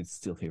feasible, but it's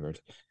still favored.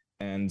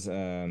 And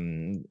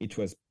it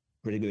was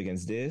pretty good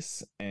against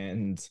this,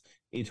 and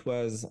it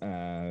was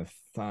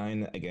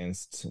fine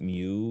against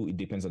Mew. It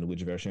depends on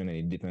which version, and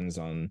it depends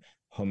on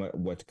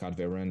what card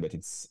they run, but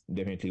it's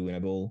definitely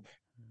winnable.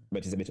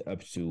 But it's a bit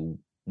up to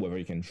whether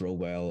you can draw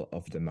well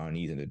off the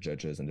Marnies and the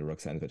Judges and the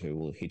Roxanne that they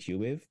will hit you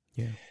with.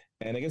 Yeah.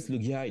 And against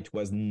Lugia, it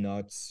was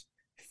not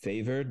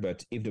favored,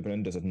 but if the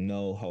opponent doesn't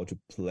know how to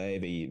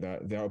play,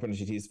 there are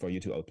opportunities for you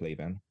to outplay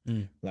them.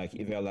 Like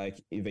if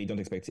they don't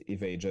expect,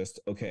 if they just,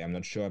 okay, I'm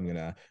not sure, I'm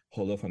gonna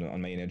hold off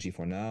on my energy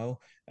for now,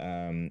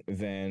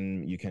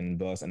 then you can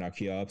boss an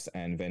Archeops,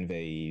 and then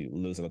they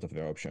lose a lot of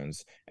their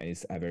options, and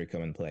it's a very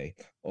common play.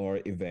 Or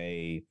if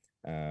they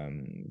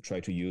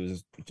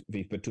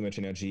they put too much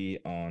energy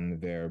on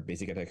their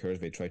basic attackers,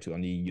 they try to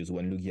only use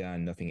one Lugia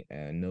and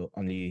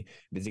only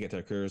basic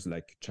attackers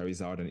like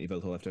Charizard and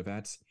Yveltal after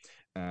that.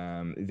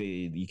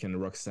 You can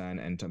Roxanne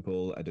and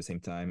Temple at the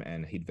same time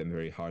and hit them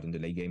very hard in the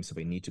late game, so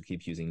they need to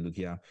keep using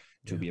Lugia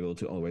to be able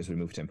to always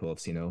remove Temple of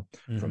Sinnoh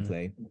from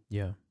play.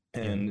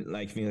 And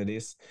like things like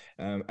this,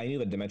 I knew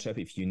that the matchup,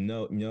 if you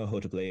know how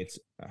to play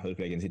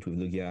against it with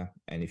Lugia,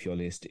 and if your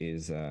list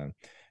is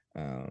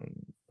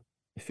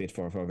fit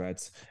for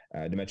that,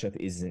 the matchup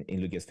is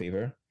in Lugia's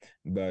favor.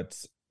 But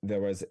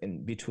there was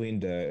in between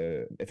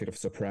the effect of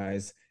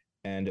surprise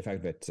and the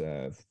fact that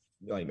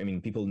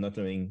people not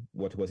knowing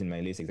what was in my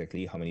list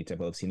exactly, how many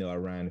Temple of Sinnoh I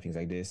ran, things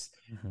like this,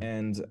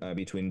 and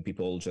between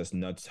people just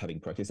not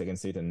having practice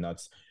against it and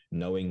not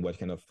knowing what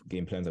kind of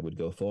game plans I would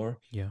go for,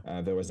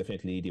 there was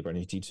definitely the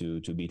opportunity to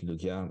beat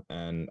Lugia,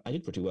 and I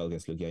did pretty well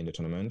against Lugia in the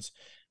tournament.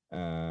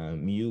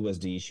 Mew was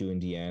the issue in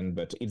the end,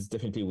 but it's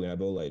definitely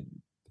winnable.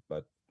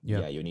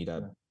 You need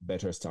a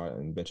better start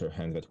and better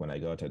hand than when I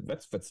got it.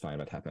 That's fine.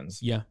 That happens.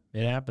 Yeah,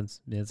 it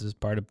happens. It's just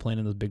part of playing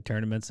in those big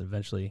tournaments.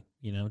 Eventually,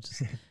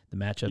 just the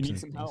matchups. You need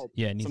some help.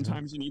 Yeah,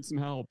 sometimes you need some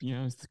help.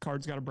 The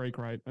card's got to break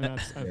right. And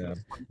that's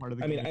part of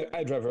the game.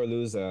 I'd rather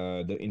lose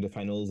in the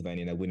finals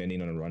than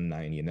winning on a run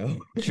 9.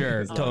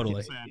 Sure,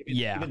 totally.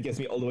 If it gets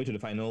me all the way to the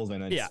finals,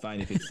 then it's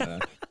fine.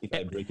 If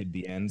I break at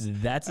the end,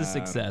 that's a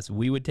success.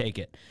 We would take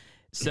it.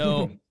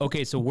 So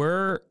okay, so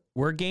we're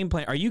game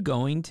plan. Are you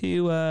going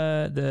to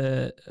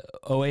the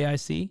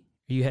OAIC?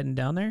 Are you heading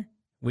down there?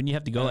 Wouldn't you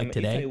have to go like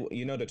today?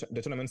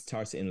 The tournament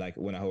starts in like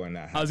 1 hour and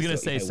a half. I was gonna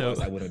say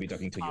I wouldn't be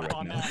talking to you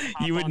right now.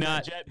 You would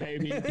not, jet,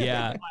 baby.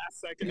 Yeah.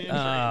 Last second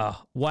injury.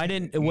 Why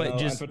didn't what? No,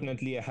 Just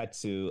unfortunately,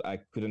 I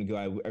couldn't go.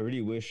 I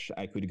really wish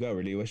I could go. I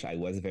really wish I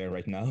was there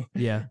right now.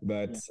 Yeah.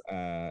 But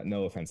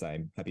no offense,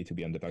 I'm happy to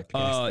be on the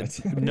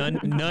podcast.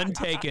 None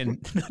taken.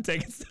 None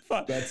taken.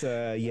 But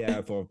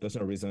yeah, for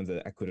personal reasons,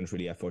 I couldn't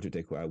really afford to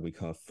take a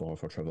week off for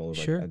travel.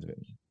 Sure.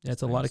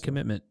 That's a lot of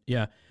commitment.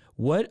 Yeah.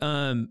 What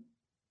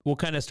we'll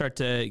kind of start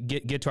to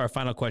get to our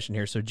final question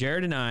here. So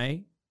Jared and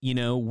I,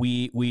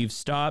 we've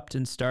stopped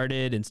and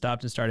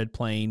started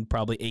playing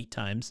probably 8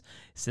 times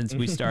since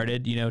we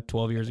started,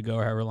 12 years ago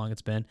or however long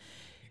it's been.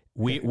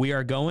 We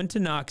are going to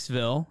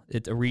Knoxville.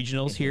 It's a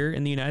regionals here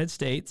in the United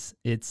States.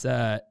 It's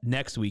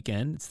next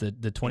weekend. It's the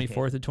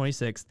 24th and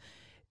 26th.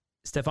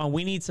 Stéphane,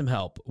 we need some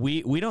help.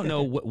 We don't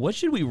know what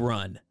should we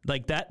run?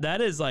 Like that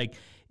is like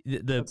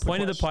the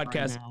point of the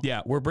podcast. Right,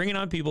 yeah, we're bringing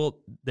on people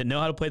that know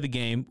how to play the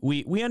game.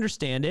 We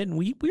understand it, and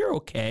we're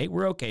okay.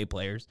 We're okay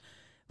players,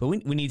 but we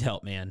need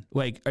help, man.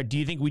 Like, do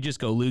you think we just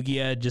go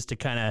Lugia just to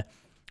kind of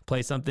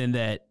play something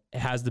that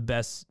has the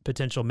best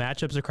potential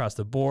matchups across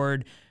the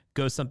board?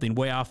 Go something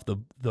way off the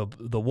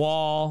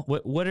wall.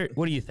 What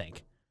do you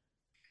think?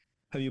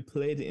 Have you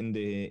played in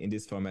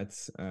these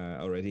formats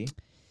already?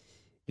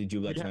 Did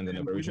you find the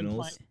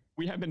originals?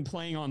 We have been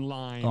playing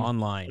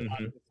online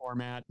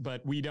format,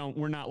 but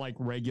we're not like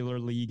regular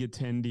league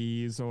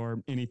attendees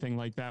or anything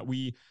like that.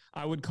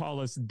 I would call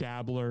us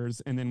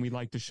dabblers, and then we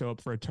like to show up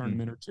for a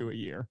tournament or 2 a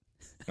year.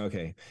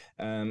 Okay.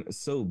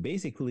 So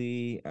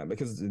basically,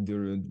 because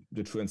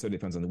the true answer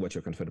depends on what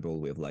you're comfortable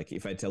with. Like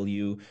if I tell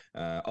you,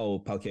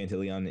 Palkia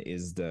Inteleon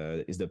is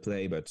the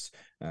play, but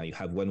you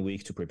have 1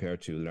 week to prepare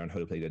to learn how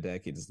to play the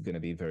deck, it's going to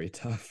be very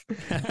tough.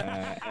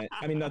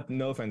 I mean,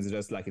 no offense,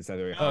 just like it's a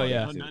very hard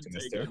to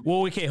master.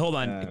 Well, okay, hold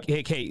on.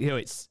 Wait,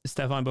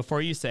 Stéphane,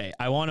 before you say,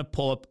 I want to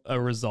pull up a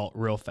result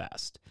real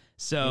fast.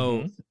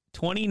 So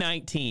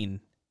 2019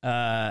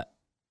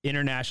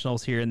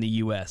 internationals here in the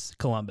U.S.,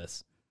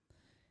 Columbus.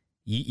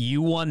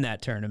 You won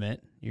that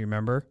tournament. You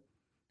remember?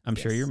 I'm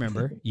sure you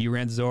remember. You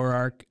ran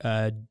Zoroark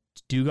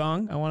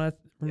Dugong. I want to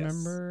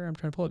remember. Yes. I'm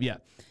trying to pull up. Yeah.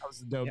 That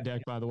was a dope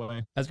deck, by the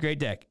way. That's a great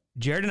deck.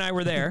 Jared and I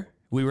were there.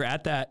 We were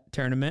at that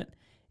tournament.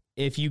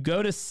 If you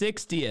go to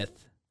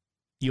 60th,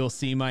 you'll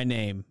see my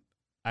name.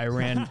 I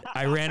ran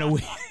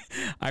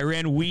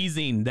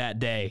Wheezing that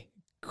day.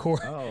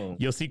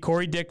 You'll see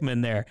Cory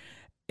Dickman there.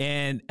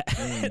 And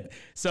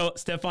so,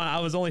 Stéphane, I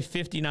was only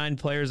 59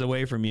 players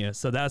away from you.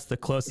 So that's the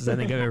closest I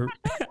think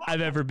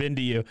I've ever been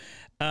to you.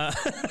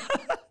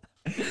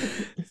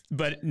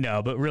 But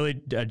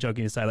really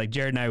joking aside, like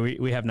Jared and I,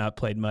 we have not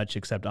played much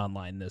except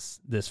online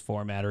this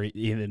format or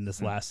even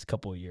this last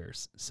couple of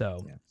years.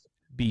 So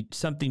be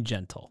something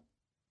gentle.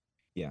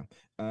 Yeah.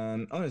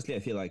 Honestly, I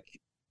feel like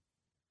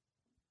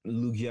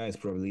Lugia is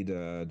probably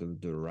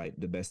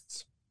the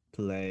best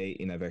play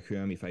in a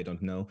vacuum. If I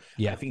don't know,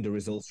 I think the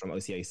results from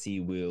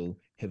OCIC will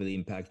heavily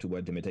impact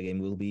what the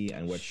metagame will be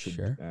and what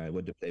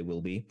the play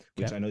will be,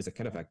 which I know is a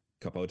kind of a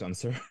cop-out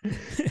answer.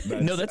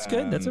 But, no, that's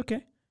good. That's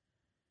okay.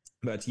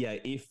 But yeah,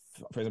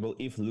 for example,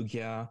 if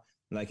Lugia,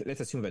 like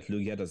let's assume that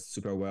Lugia does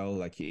super well,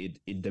 like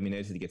it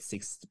dominates, it gets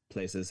 6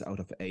 places out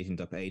of 8 in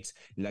top 8,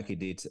 like it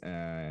did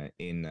at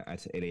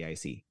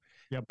LAIC.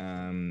 Yep.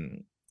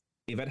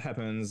 If that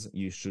happens,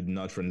 you should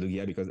not run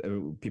Lugia because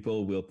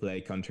people will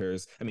play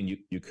counters. I mean,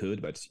 you could,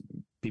 but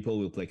people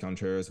will play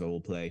counters. They will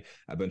play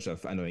a bunch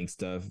of annoying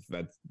stuff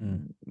that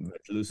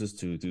loses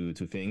to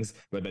things,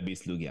 but that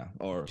beats Lugia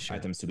or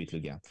items to beat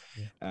Lugia.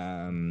 Yeah.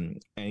 And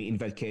in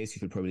that case, you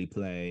should probably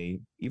play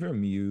either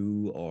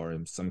Mew or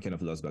some kind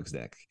of Lost Box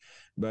deck.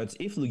 But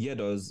if Lugia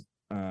does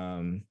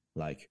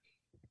like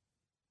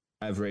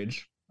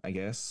average, I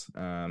guess,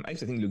 I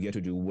actually think Lugia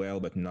to do well,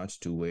 but not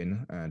to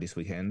win this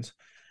weekend.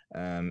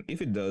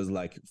 If it does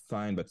like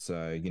fine, but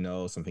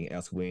something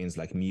else wins,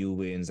 like Mew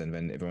wins, and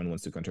then everyone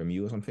wants to counter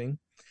Mew or something,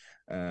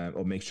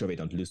 or make sure they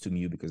don't lose to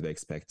Mew because they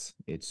expect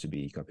it to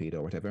be copied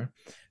or whatever,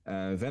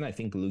 then I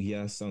think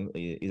Lugia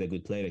is a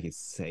good play. Like it's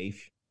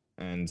safe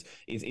and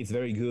it's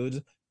very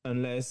good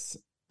unless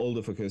all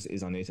the focus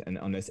is on it and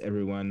unless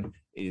everyone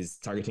is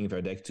targeting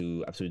their deck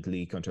to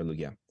absolutely counter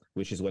Lugia,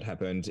 which is what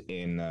happened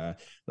in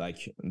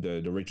like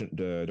the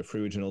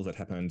 3 regionals that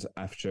happened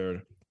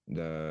after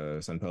the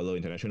Sao Paulo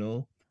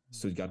International.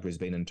 Stuttgart,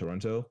 Brisbane, and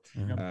Toronto.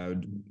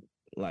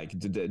 Like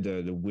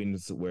the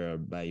wins were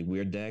by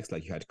weird decks.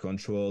 Like you had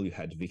Control, you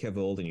had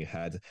Vikavolt, and you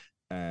had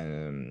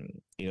in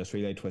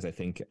Australia it was I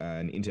think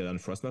an Inteleon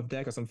Frostmoth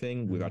deck or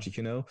something with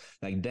Articuno.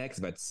 Like decks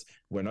that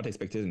were not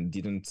expected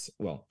and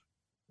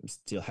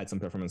still had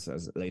some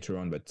performances later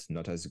on, but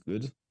not as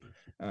good.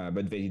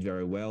 But they did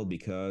very well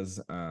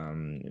because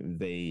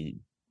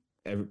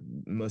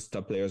most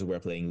top players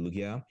were playing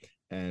Lugia,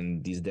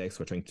 and these decks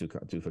were trying to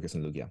focus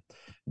on Lugia.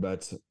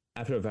 But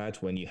after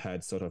that, when you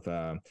had sort of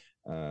a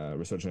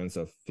resurgence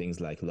of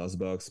things like Lost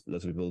Box,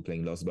 lots of people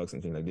playing Lost Box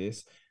and things like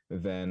this,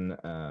 then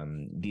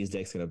these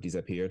decks kind of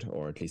disappeared,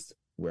 or at least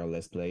were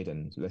less played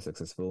and less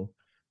successful.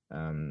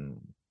 And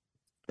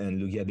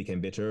Lugia became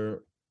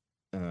better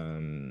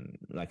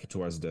like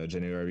towards the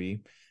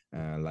January,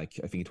 like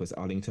I think it was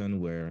Arlington,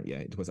 where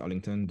it was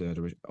Arlington.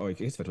 I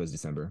guess that was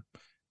December,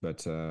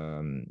 but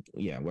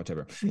yeah,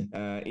 whatever.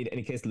 In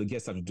any case, Lugia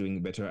started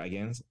doing better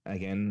again.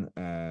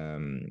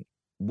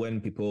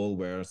 When people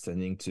were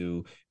starting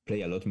to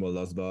play a lot more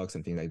Lost Box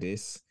and things like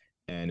this,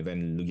 and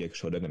then Lugia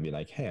showed up and be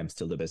like, "Hey, I'm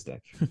still the best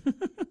deck."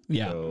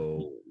 Yeah.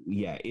 So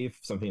yeah, if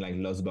something like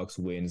Lost Box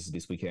wins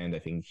this weekend, I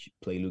think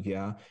play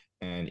Lugia,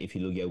 and if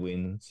Lugia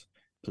wins,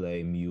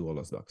 play Mew or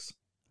Lost Box.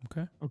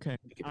 Okay.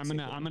 I'm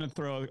gonna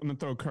throw a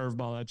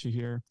curveball at you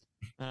here,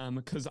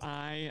 because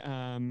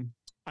I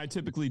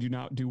typically do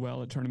not do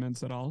well at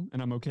tournaments at all,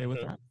 and I'm okay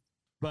with that.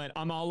 But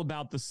I'm all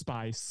about the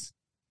spice.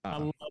 I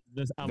love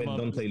this.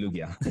 Don't play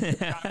Lugia.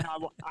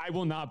 I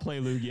will not play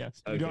Lugia.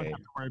 Okay. You don't have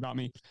to worry about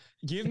me.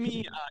 Give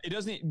me. It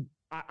doesn't.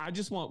 I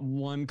just want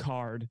one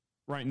card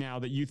right now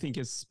that you think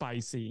is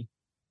spicy.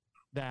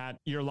 That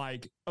you're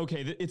like,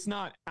 okay, it's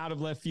not out of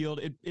left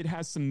field. It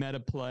has some meta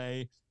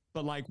play.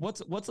 But like,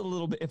 what's a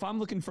little bit? If I'm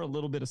looking for a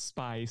little bit of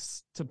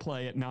spice to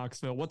play at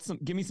Knoxville,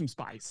 give me some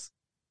spice.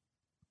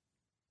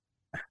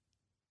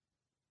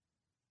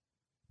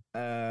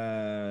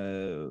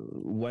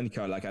 One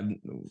card, like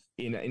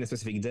in a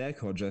specific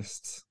deck, or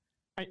just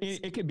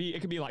it could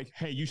be like,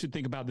 hey, you should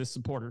think about this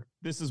supporter.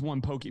 This is one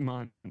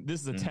Pokemon.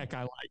 This is a tech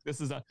I like. This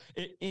is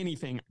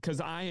anything,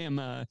 because I'm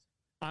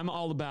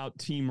all about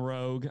Team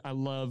Rogue. I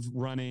love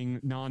running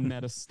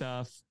non-meta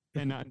stuff.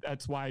 And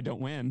that's why I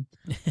don't win,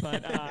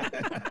 but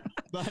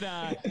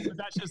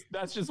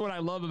that's just what I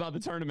love about the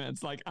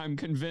tournaments. Like, I'm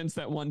convinced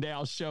that one day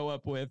I'll show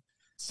up with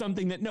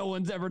something that no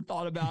one's ever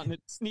thought about, and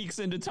it sneaks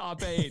into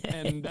top 8,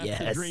 and that's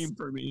the dream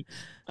for me.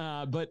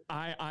 But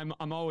I'm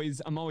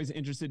always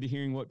interested to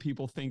hearing what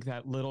people think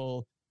that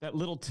little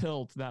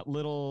tilt, that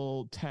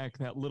little tech,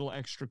 that little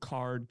extra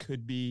card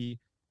could be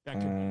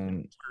that could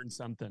turn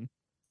something.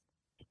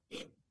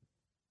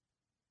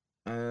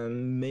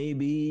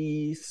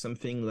 Maybe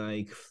something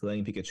like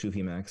Flying Pikachu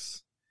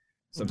VMAX.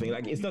 Something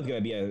like, it's not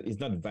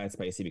that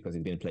spicy because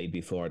it's been played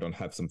before. I don't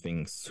have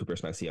something super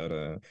spicy off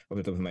the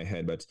top of my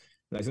head, but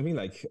like something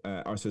like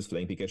Arceus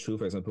Flying Pikachu,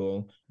 for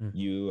example.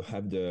 You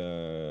have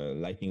the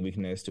lightning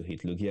weakness to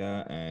hit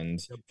Lugia, and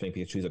Flying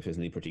Pikachu is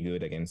obviously pretty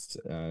good against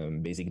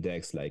basic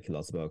decks like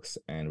Lost Box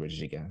and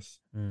Regigigas.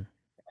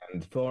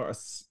 And for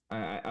us,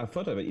 I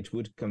thought it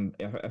would come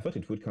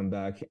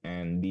back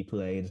and be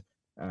played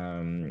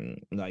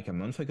like a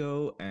month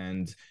ago,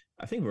 and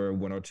I think there were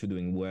one or two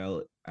doing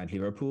well at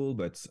Liverpool,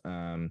 but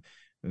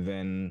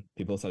then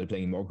people started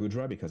playing more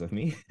Gudra because of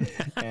me,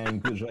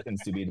 and Gudra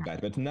tends to be the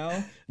bad. But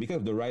now,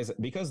 because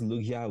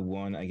Lugia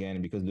won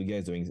again, because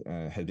Lugia is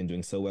has been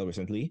doing so well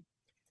recently,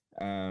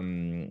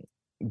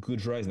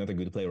 Gudra is not a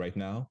good play right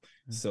now.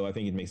 So I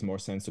think it makes more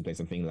sense to play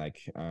something like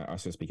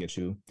Arceus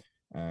Pikachu,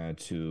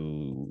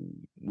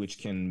 which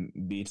can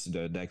beat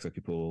the decks that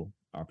people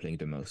are playing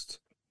the most.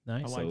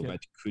 Nice. So that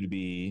could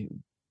be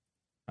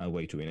a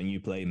way to win. And you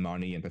play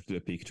Marnie and have to do a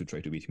pick to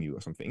try to beat Mew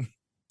or something.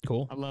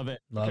 Cool. I love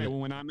it. Well,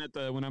 when I'm at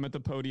the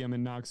podium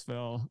in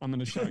Knoxville, I'm going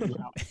to shout you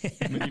out.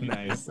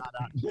 Nice.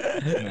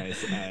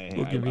 Nice. I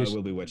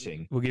will be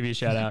watching. We'll give you a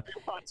shout out.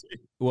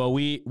 Well,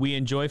 we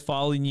enjoy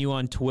following you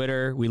on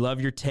Twitter. We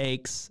love your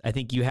takes. I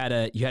think you had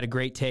a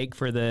great take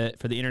for the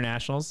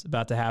internationals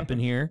about to happen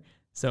here.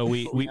 So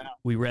we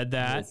read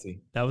that.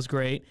 That was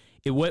great.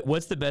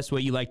 What's the best way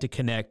you like to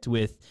connect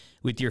with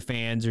your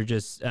fans or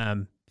just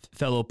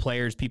fellow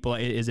players, people?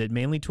 Is it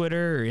mainly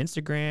Twitter or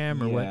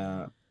Instagram or what?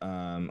 Yeah.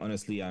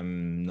 Honestly,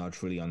 I'm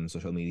not really on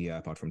social media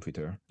apart from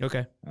Twitter.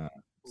 Okay. Cool.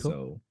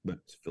 So, but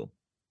still,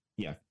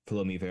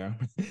 follow me there.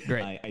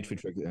 Great. I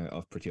tweet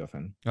off pretty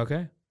often.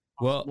 Okay.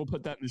 Well, we'll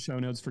put that in the show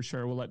notes for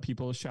sure. We'll let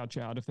people shout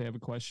you out if they have a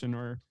question,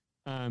 or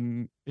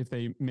if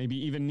they maybe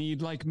even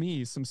need, like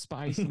me, some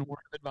spice and a word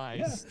of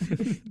advice.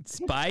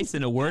 Spice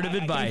and a word of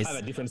advice. I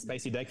have a different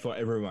spicy deck for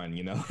everyone,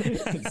 you know.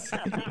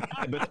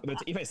 but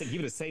if I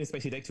give the same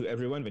spicy deck to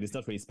everyone, then it's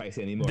not really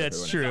spicy anymore.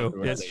 That's true.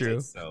 That's true.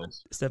 So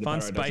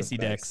Stéphane's spicy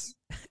decks.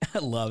 I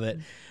love it.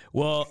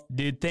 Well,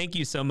 dude, thank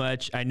you so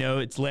much. I know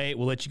it's late.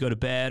 We'll let you go to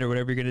bed or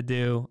whatever you're gonna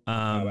do.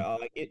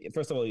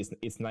 First of all,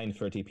 it's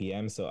 9:30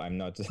 p.m., so I'm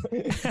not.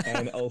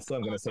 And also,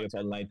 I'm gonna stay up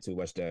all night to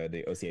watch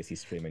the OCAC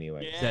stream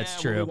anyway. Yeah,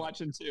 that's true. We'll be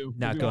watching too.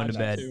 Not going to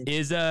bed. Too.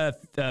 Is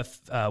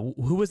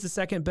who was the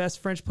second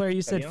best French player?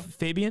 You said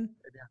Fabien?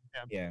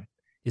 Yeah.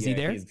 Is he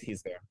there?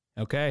 He's there.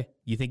 Okay.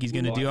 You think he's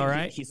gonna do all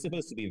right? He's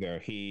supposed to be there.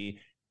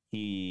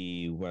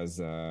 He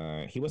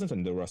wasn't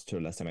on the roster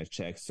last time I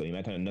checked, so he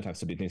might not have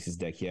submitted his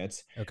deck yet.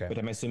 Okay. But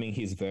I'm assuming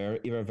he's there.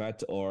 Either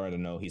that, or I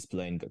don't know, he's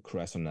playing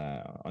Crest on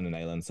an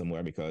island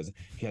somewhere because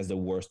he has the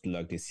worst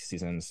luck this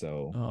season.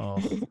 So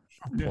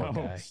poor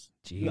guy.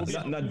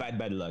 Jeez. Not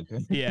bad luck.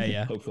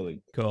 Yeah.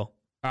 Hopefully. Cool.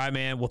 All right,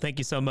 man. Well, thank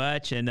you so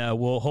much, and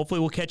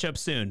we'll catch up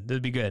soon.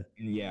 That'd be good.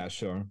 Yeah,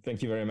 sure.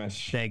 Thank you very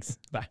much. Thanks.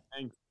 Bye.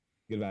 Thanks.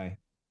 Goodbye.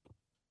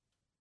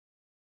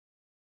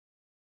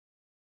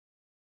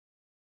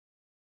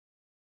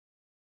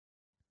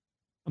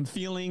 I'm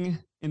feeling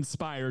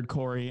inspired,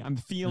 Cory. I'm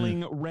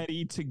feeling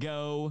ready to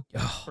go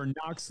for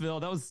Knoxville.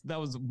 That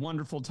was a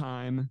wonderful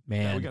time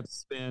that we got to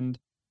spend.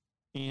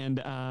 And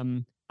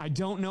I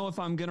don't know if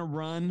I'm going to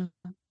run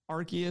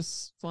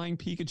Arceus Flying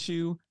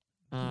Pikachu.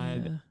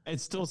 It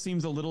still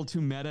seems a little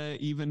too meta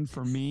even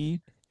for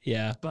me.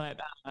 Yeah. But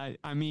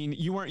I mean,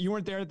 you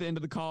weren't there at the end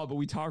of the call, but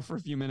we talked for a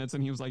few minutes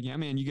and he was like, yeah,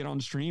 man, you get on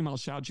stream, I'll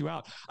shout you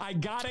out. I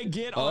gotta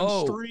get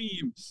on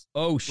stream.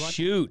 Oh,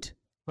 shoot.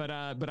 But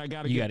I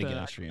gotta get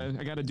on stream.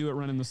 I gotta do it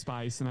running the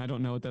spice, and I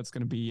don't know what that's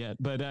gonna be yet.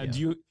 But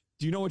do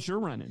you know what you're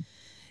running?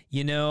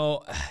 You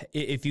know,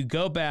 if you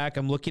go back,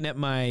 I'm looking at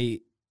my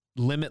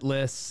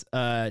Limitless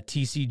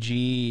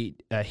TCG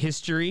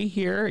history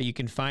here. You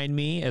can find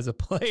me as a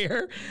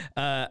player.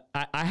 I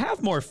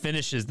have more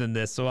finishes than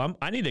this, so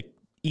I need to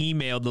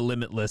email the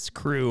Limitless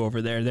crew over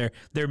there.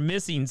 They're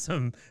missing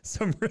some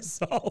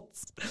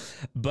results,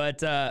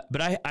 but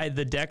I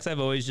the decks I've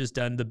always just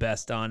done the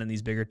best on in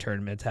these bigger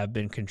tournaments have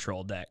been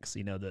control decks.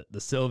 You know, the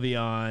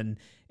Sylveon.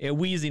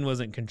 Weezing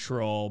wasn't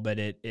control, but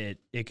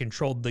it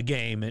controlled the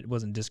game. It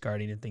wasn't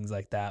discarding and things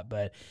like that.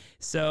 But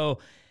so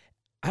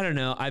I don't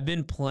know. I've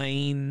been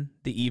playing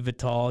the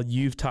Yveltal.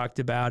 You've talked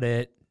about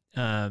it.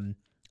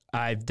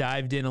 I've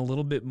dived in a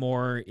little bit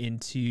more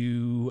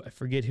into, I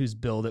forget whose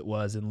build it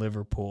was in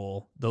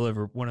Liverpool,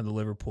 one of the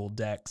Liverpool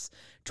decks,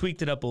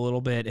 tweaked it up a little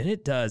bit, and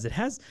it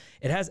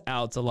has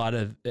outs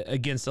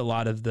against a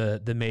lot of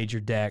the major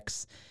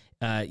decks.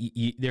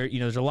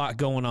 There's a lot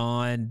going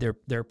on.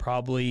 They're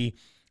probably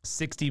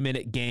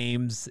 60-minute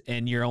games,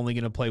 and you're only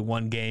going to play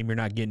one game. You're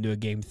not getting to a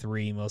game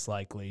 3 most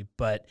likely.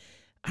 But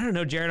I don't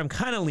know, Jared. I'm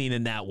kind of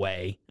leaning that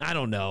way. I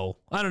don't know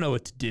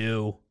what to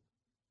do.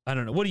 I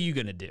don't know. What are you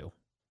going to do?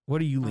 What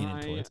are you leaning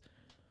towards?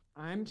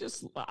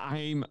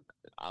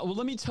 Well,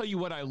 let me tell you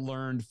what I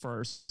learned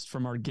first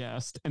from our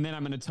guest, and then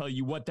I'm going to tell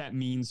you what that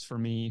means for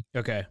me.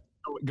 Okay.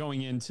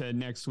 Going into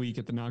next week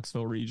at the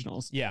Knoxville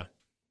Regionals. Yeah.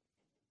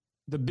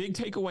 The big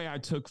takeaway I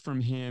took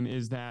from him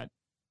is that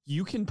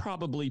you can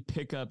probably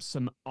pick up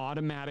some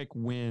automatic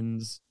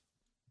wins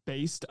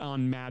based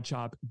on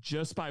matchup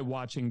just by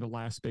watching the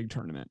last big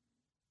tournament.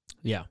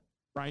 Yeah.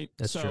 Right?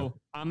 That's true.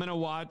 I'm going to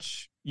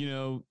watch,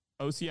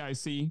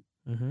 OCIC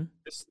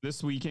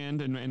this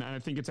weekend, and I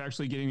think it's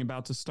actually getting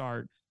about to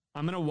start.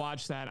 I'm going to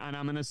watch that, and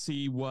I'm going to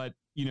see what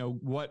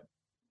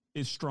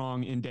is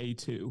strong in day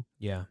 2.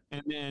 Yeah.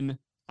 And then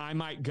I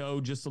might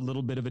go just a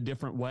little bit of a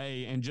different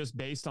way. And just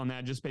based on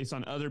that, just based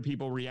on other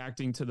people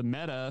reacting to the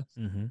meta,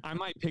 I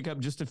might pick up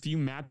just a few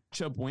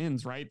matchup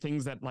wins, right?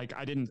 Things that like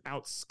I didn't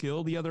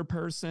outskill the other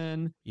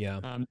person.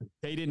 Yeah.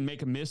 They didn't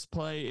make a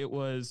misplay. It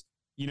was,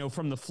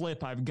 from the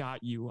flip, I've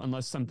got you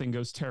unless something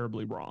goes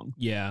terribly wrong.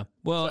 Yeah.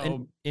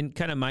 Well, and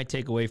kind of my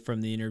takeaway from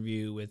the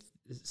interview with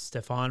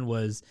Stéphane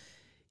was,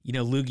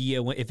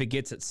 Lugia, if it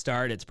gets at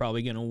start, it's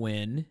probably going to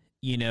win,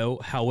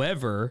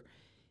 However,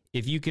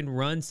 if you can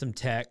run some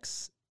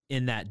techs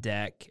in that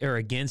deck or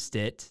against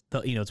it,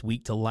 it's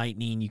weak to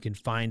lightning. You can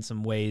find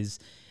some ways,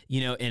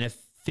 and if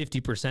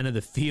 50% of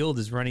the field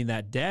is running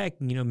that deck,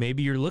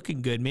 maybe you're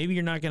looking good. Maybe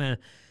you're not going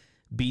to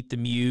beat the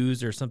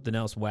Muse or something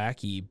else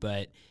wacky,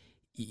 but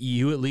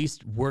you at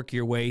least work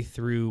your way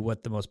through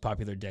what the most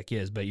popular deck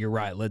is. But you're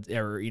right.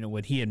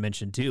 What he had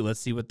mentioned too,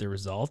 let's see what the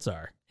results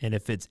are. And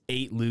if it's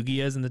 8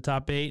 Lugias in the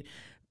top 8,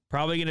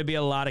 probably going to be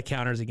a lot of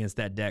counters against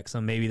that deck.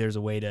 So maybe there's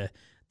a way to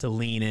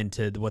lean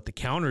into what the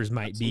counters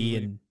might be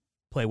and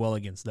play well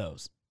against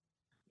those.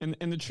 And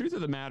the truth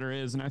of the matter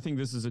is, and I think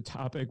this is a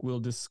topic we'll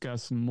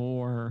discuss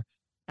more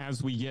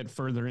as we get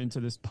further into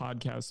this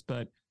podcast,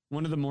 but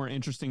one of the more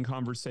interesting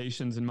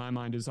conversations in my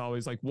mind is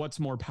always like, what's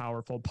more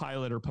powerful,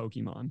 Pilot or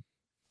Pokemon?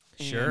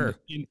 Sure.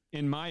 And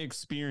in my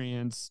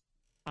experience,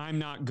 I'm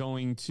not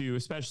going to,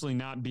 especially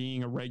not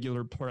being a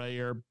regular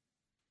player,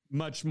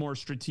 much more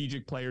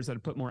strategic players that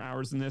have put more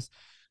hours in this.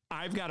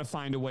 I've got to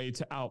find a way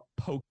to out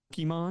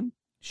Pokemon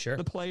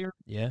the player.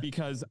 Yeah.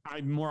 Because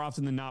I more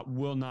often than not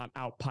will not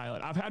out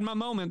Pilot. I've had my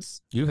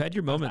moments. You've had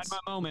your moments. I've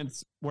had my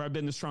moments where I've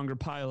been the stronger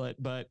Pilot,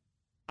 but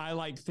I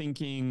like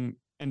thinking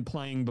and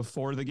playing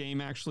before the game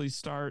actually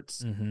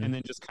starts and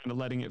then just kind of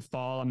letting it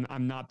fall.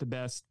 I'm not the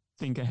best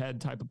think ahead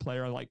type of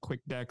player. I like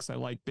quick decks. I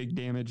like big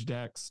damage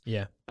decks.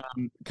 Yeah.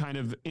 Kind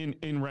of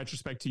in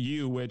retrospect to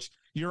you, which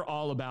you're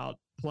all about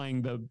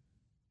playing the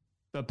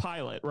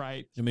Pilot,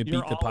 right? Let me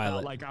beat the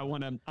Pilot. Like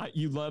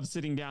you love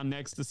sitting down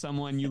next to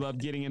someone. You love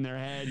getting in their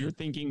head. You're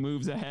thinking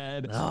moves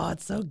ahead. Oh,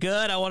 it's so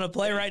good. I want to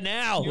play right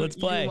now. Let's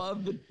play.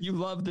 You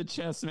love the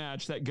chess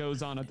match that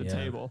goes on at the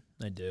table.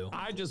 I do.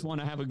 I just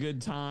want to have a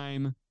good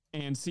time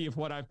and see if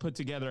what I've put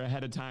together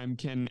ahead of time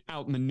can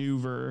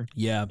outmaneuver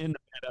in the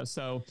meta.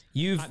 So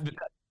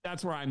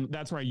that's where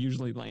I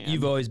usually land.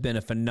 You've always been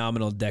a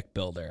phenomenal deck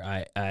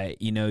builder.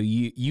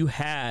 You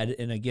had,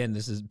 and again,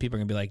 people are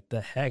gonna be like,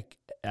 the heck,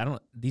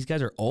 these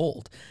guys are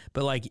old,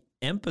 but like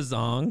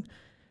Empazong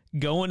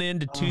going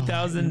into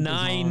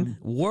 2009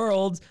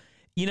 Worlds,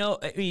 I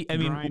mean,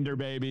 grinder,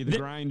 baby, the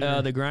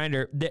grinder. The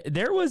grinder.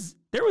 There was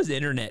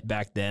internet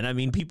back then. I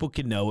mean, people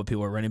could know what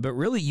people were running, but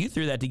really you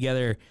threw that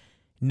together.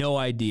 No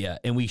idea.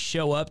 And we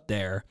show up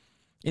there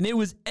And it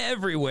was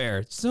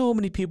everywhere. So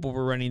many people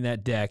were running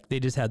that deck. They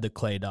just had the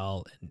clay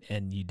doll,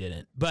 and you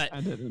didn't. But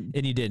I didn't.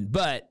 And you didn't.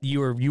 But you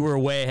were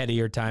way ahead of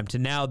your time to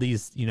now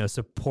these,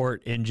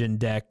 support engine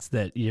decks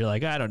that you're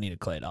like, I don't need a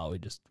clay doll.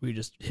 We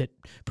just hit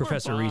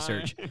Professor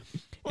Research.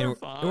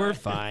 We're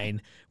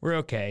fine. We're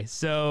okay.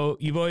 So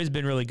you've always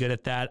been really good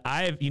at that.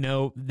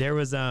 There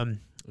was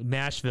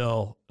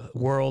Nashville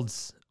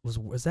Worlds.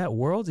 Was that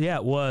Worlds? Yeah,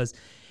 it was.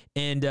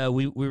 And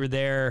we were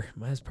there. It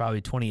was probably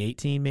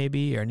 2018,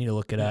 maybe, or I need to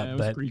look it up. It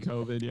was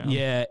pre-COVID.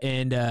 Yeah.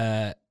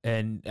 Yeah,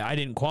 and I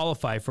didn't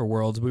qualify for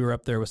Worlds. We were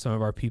up there with some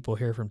of our people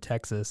here from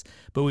Texas,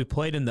 but we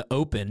played in the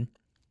Open,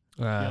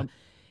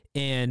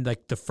 and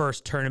like the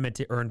first tournament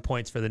to earn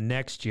points for the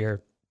next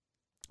year.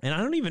 And I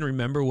don't even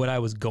remember what I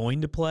was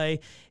going to play.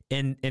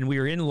 And we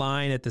were in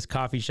line at this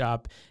coffee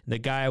shop, and the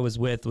guy I was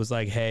with was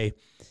like, "Hey,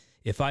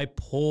 if I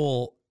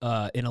pull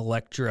an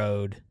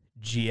electrode."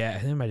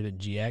 GX, it might have been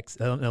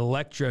GX, an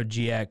Electro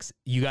GX,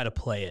 you got to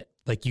play it.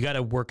 Like, you got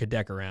to work a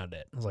deck around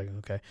it. I was like,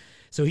 okay.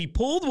 So he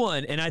pulled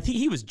one, and I think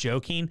he was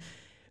joking,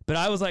 but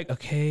I was like,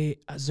 okay,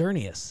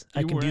 Xerneas,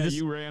 I can do this.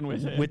 You ran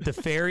with it. With the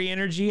fairy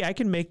energy, I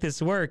can make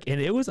this work. And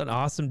it was an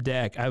awesome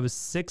deck. I was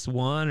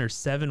 6-1 or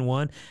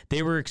 7-1.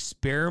 They were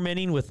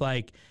experimenting with,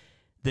 like,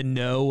 the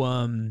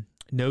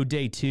no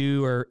day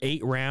 2 or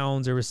 8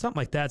 rounds or something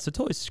like that. So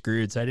totally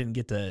screwed. So I didn't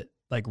get to,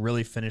 like,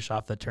 really finish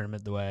off the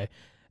tournament the way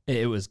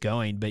it was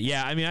going. But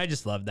yeah, I mean, I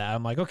just love that.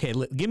 I'm like, okay,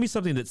 give me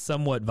something that's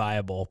somewhat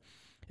viable,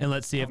 and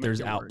let's see if there's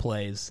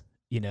outplays.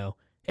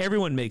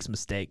 Everyone makes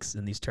mistakes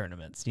in these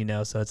tournaments,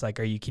 so it's like,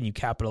 can you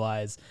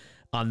capitalize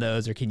on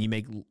those, or can you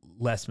make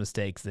less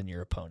mistakes than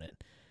your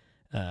opponent?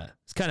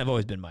 It's kind of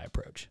always been my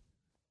approach.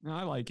 No,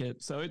 I like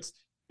it. So it's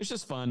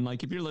just fun.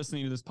 Like, if you're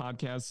listening to this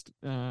podcast,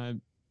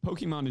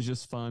 Pokemon is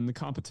just fun. The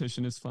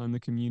competition is fun. The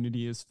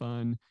community is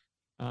fun.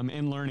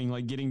 And learning,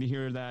 like getting to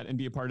hear that and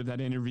be a part of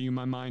that interview.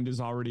 My mind is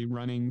already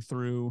running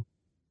through,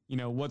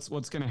 what's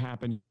going to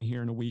happen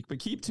here in a week. But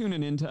keep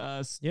tuning into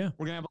us. Yeah,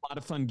 we're gonna have a lot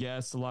of fun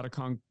guests, a lot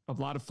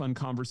of fun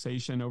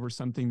conversation over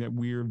something that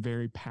we're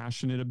very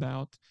passionate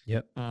about.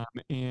 Yep.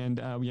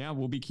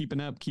 We'll be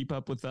keep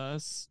up with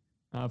us.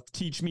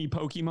 Teach Me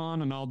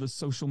Pokemon on all the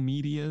social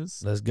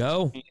medias. Let's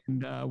go.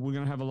 And we're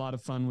gonna have a lot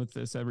of fun with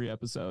this every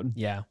episode.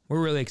 Yeah,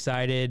 we're really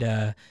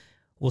excited.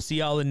 We'll see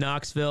y'all in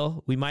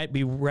Knoxville. We might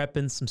be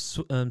repping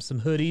some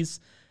hoodies.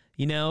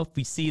 If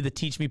we see the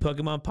Teach Me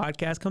Pokemon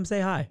podcast, come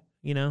say hi.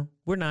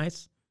 We're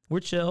nice. We're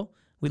chill.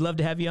 We'd love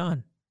to have you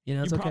on.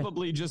 It's okay.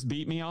 Probably just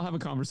beat me. I'll have a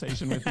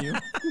conversation with you.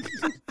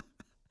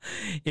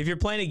 If you're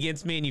playing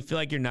against me and you feel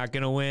like you're not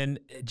going to win,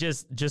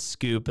 just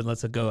scoop and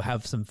let's go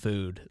have some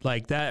food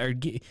like that, or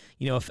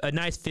a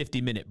nice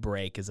 50-minute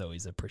break is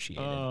always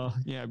appreciated. Oh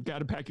yeah, got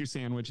to pack your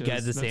sandwiches.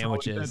 Got the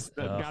sandwiches.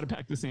 Got to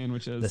pack the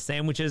sandwiches. The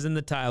sandwiches and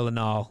the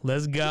Tylenol.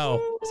 Let's go.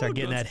 Woo, start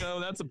getting that.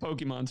 Go. That's a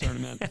Pokemon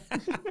tournament.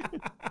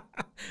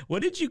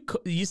 What did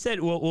you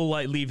said? We'll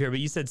like leave here, but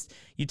you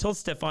told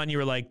Stéphane you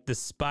were like, the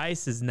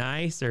spice is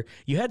nice, or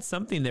you had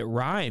something that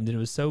rhymed and it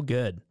was so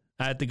good.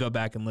 I had to go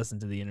back and listen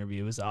to the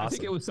interview. It was awesome. I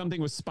think it was something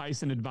with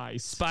spice and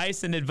advice.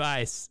 Spice and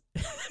advice.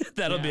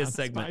 That'll be a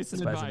segment. Spice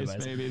and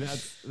advice, baby.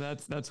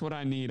 That's what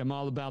I need. I'm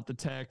all about the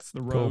text,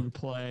 the rogue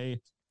play.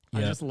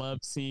 Yep. I just love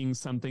seeing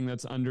something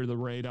that's under the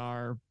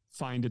radar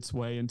find its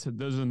way into.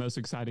 Those are the most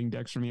exciting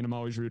decks for me, and I'm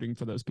always rooting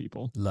for those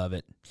people. Love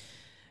it.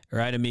 All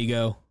right,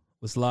 amigo.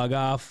 Let's log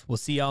off. We'll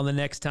see y'all the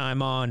next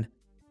time on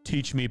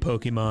Teach Me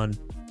Pokemon.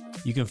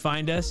 You can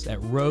find us at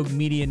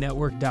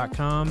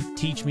roguemedianetwork.com.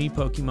 Teach Me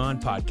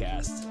Pokemon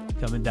Podcast.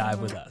 Come and dive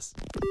with us.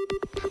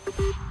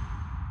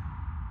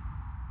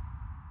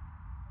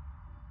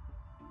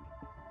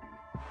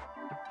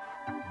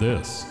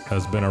 This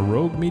has been a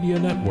Rogue Media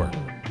Network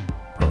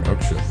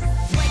production.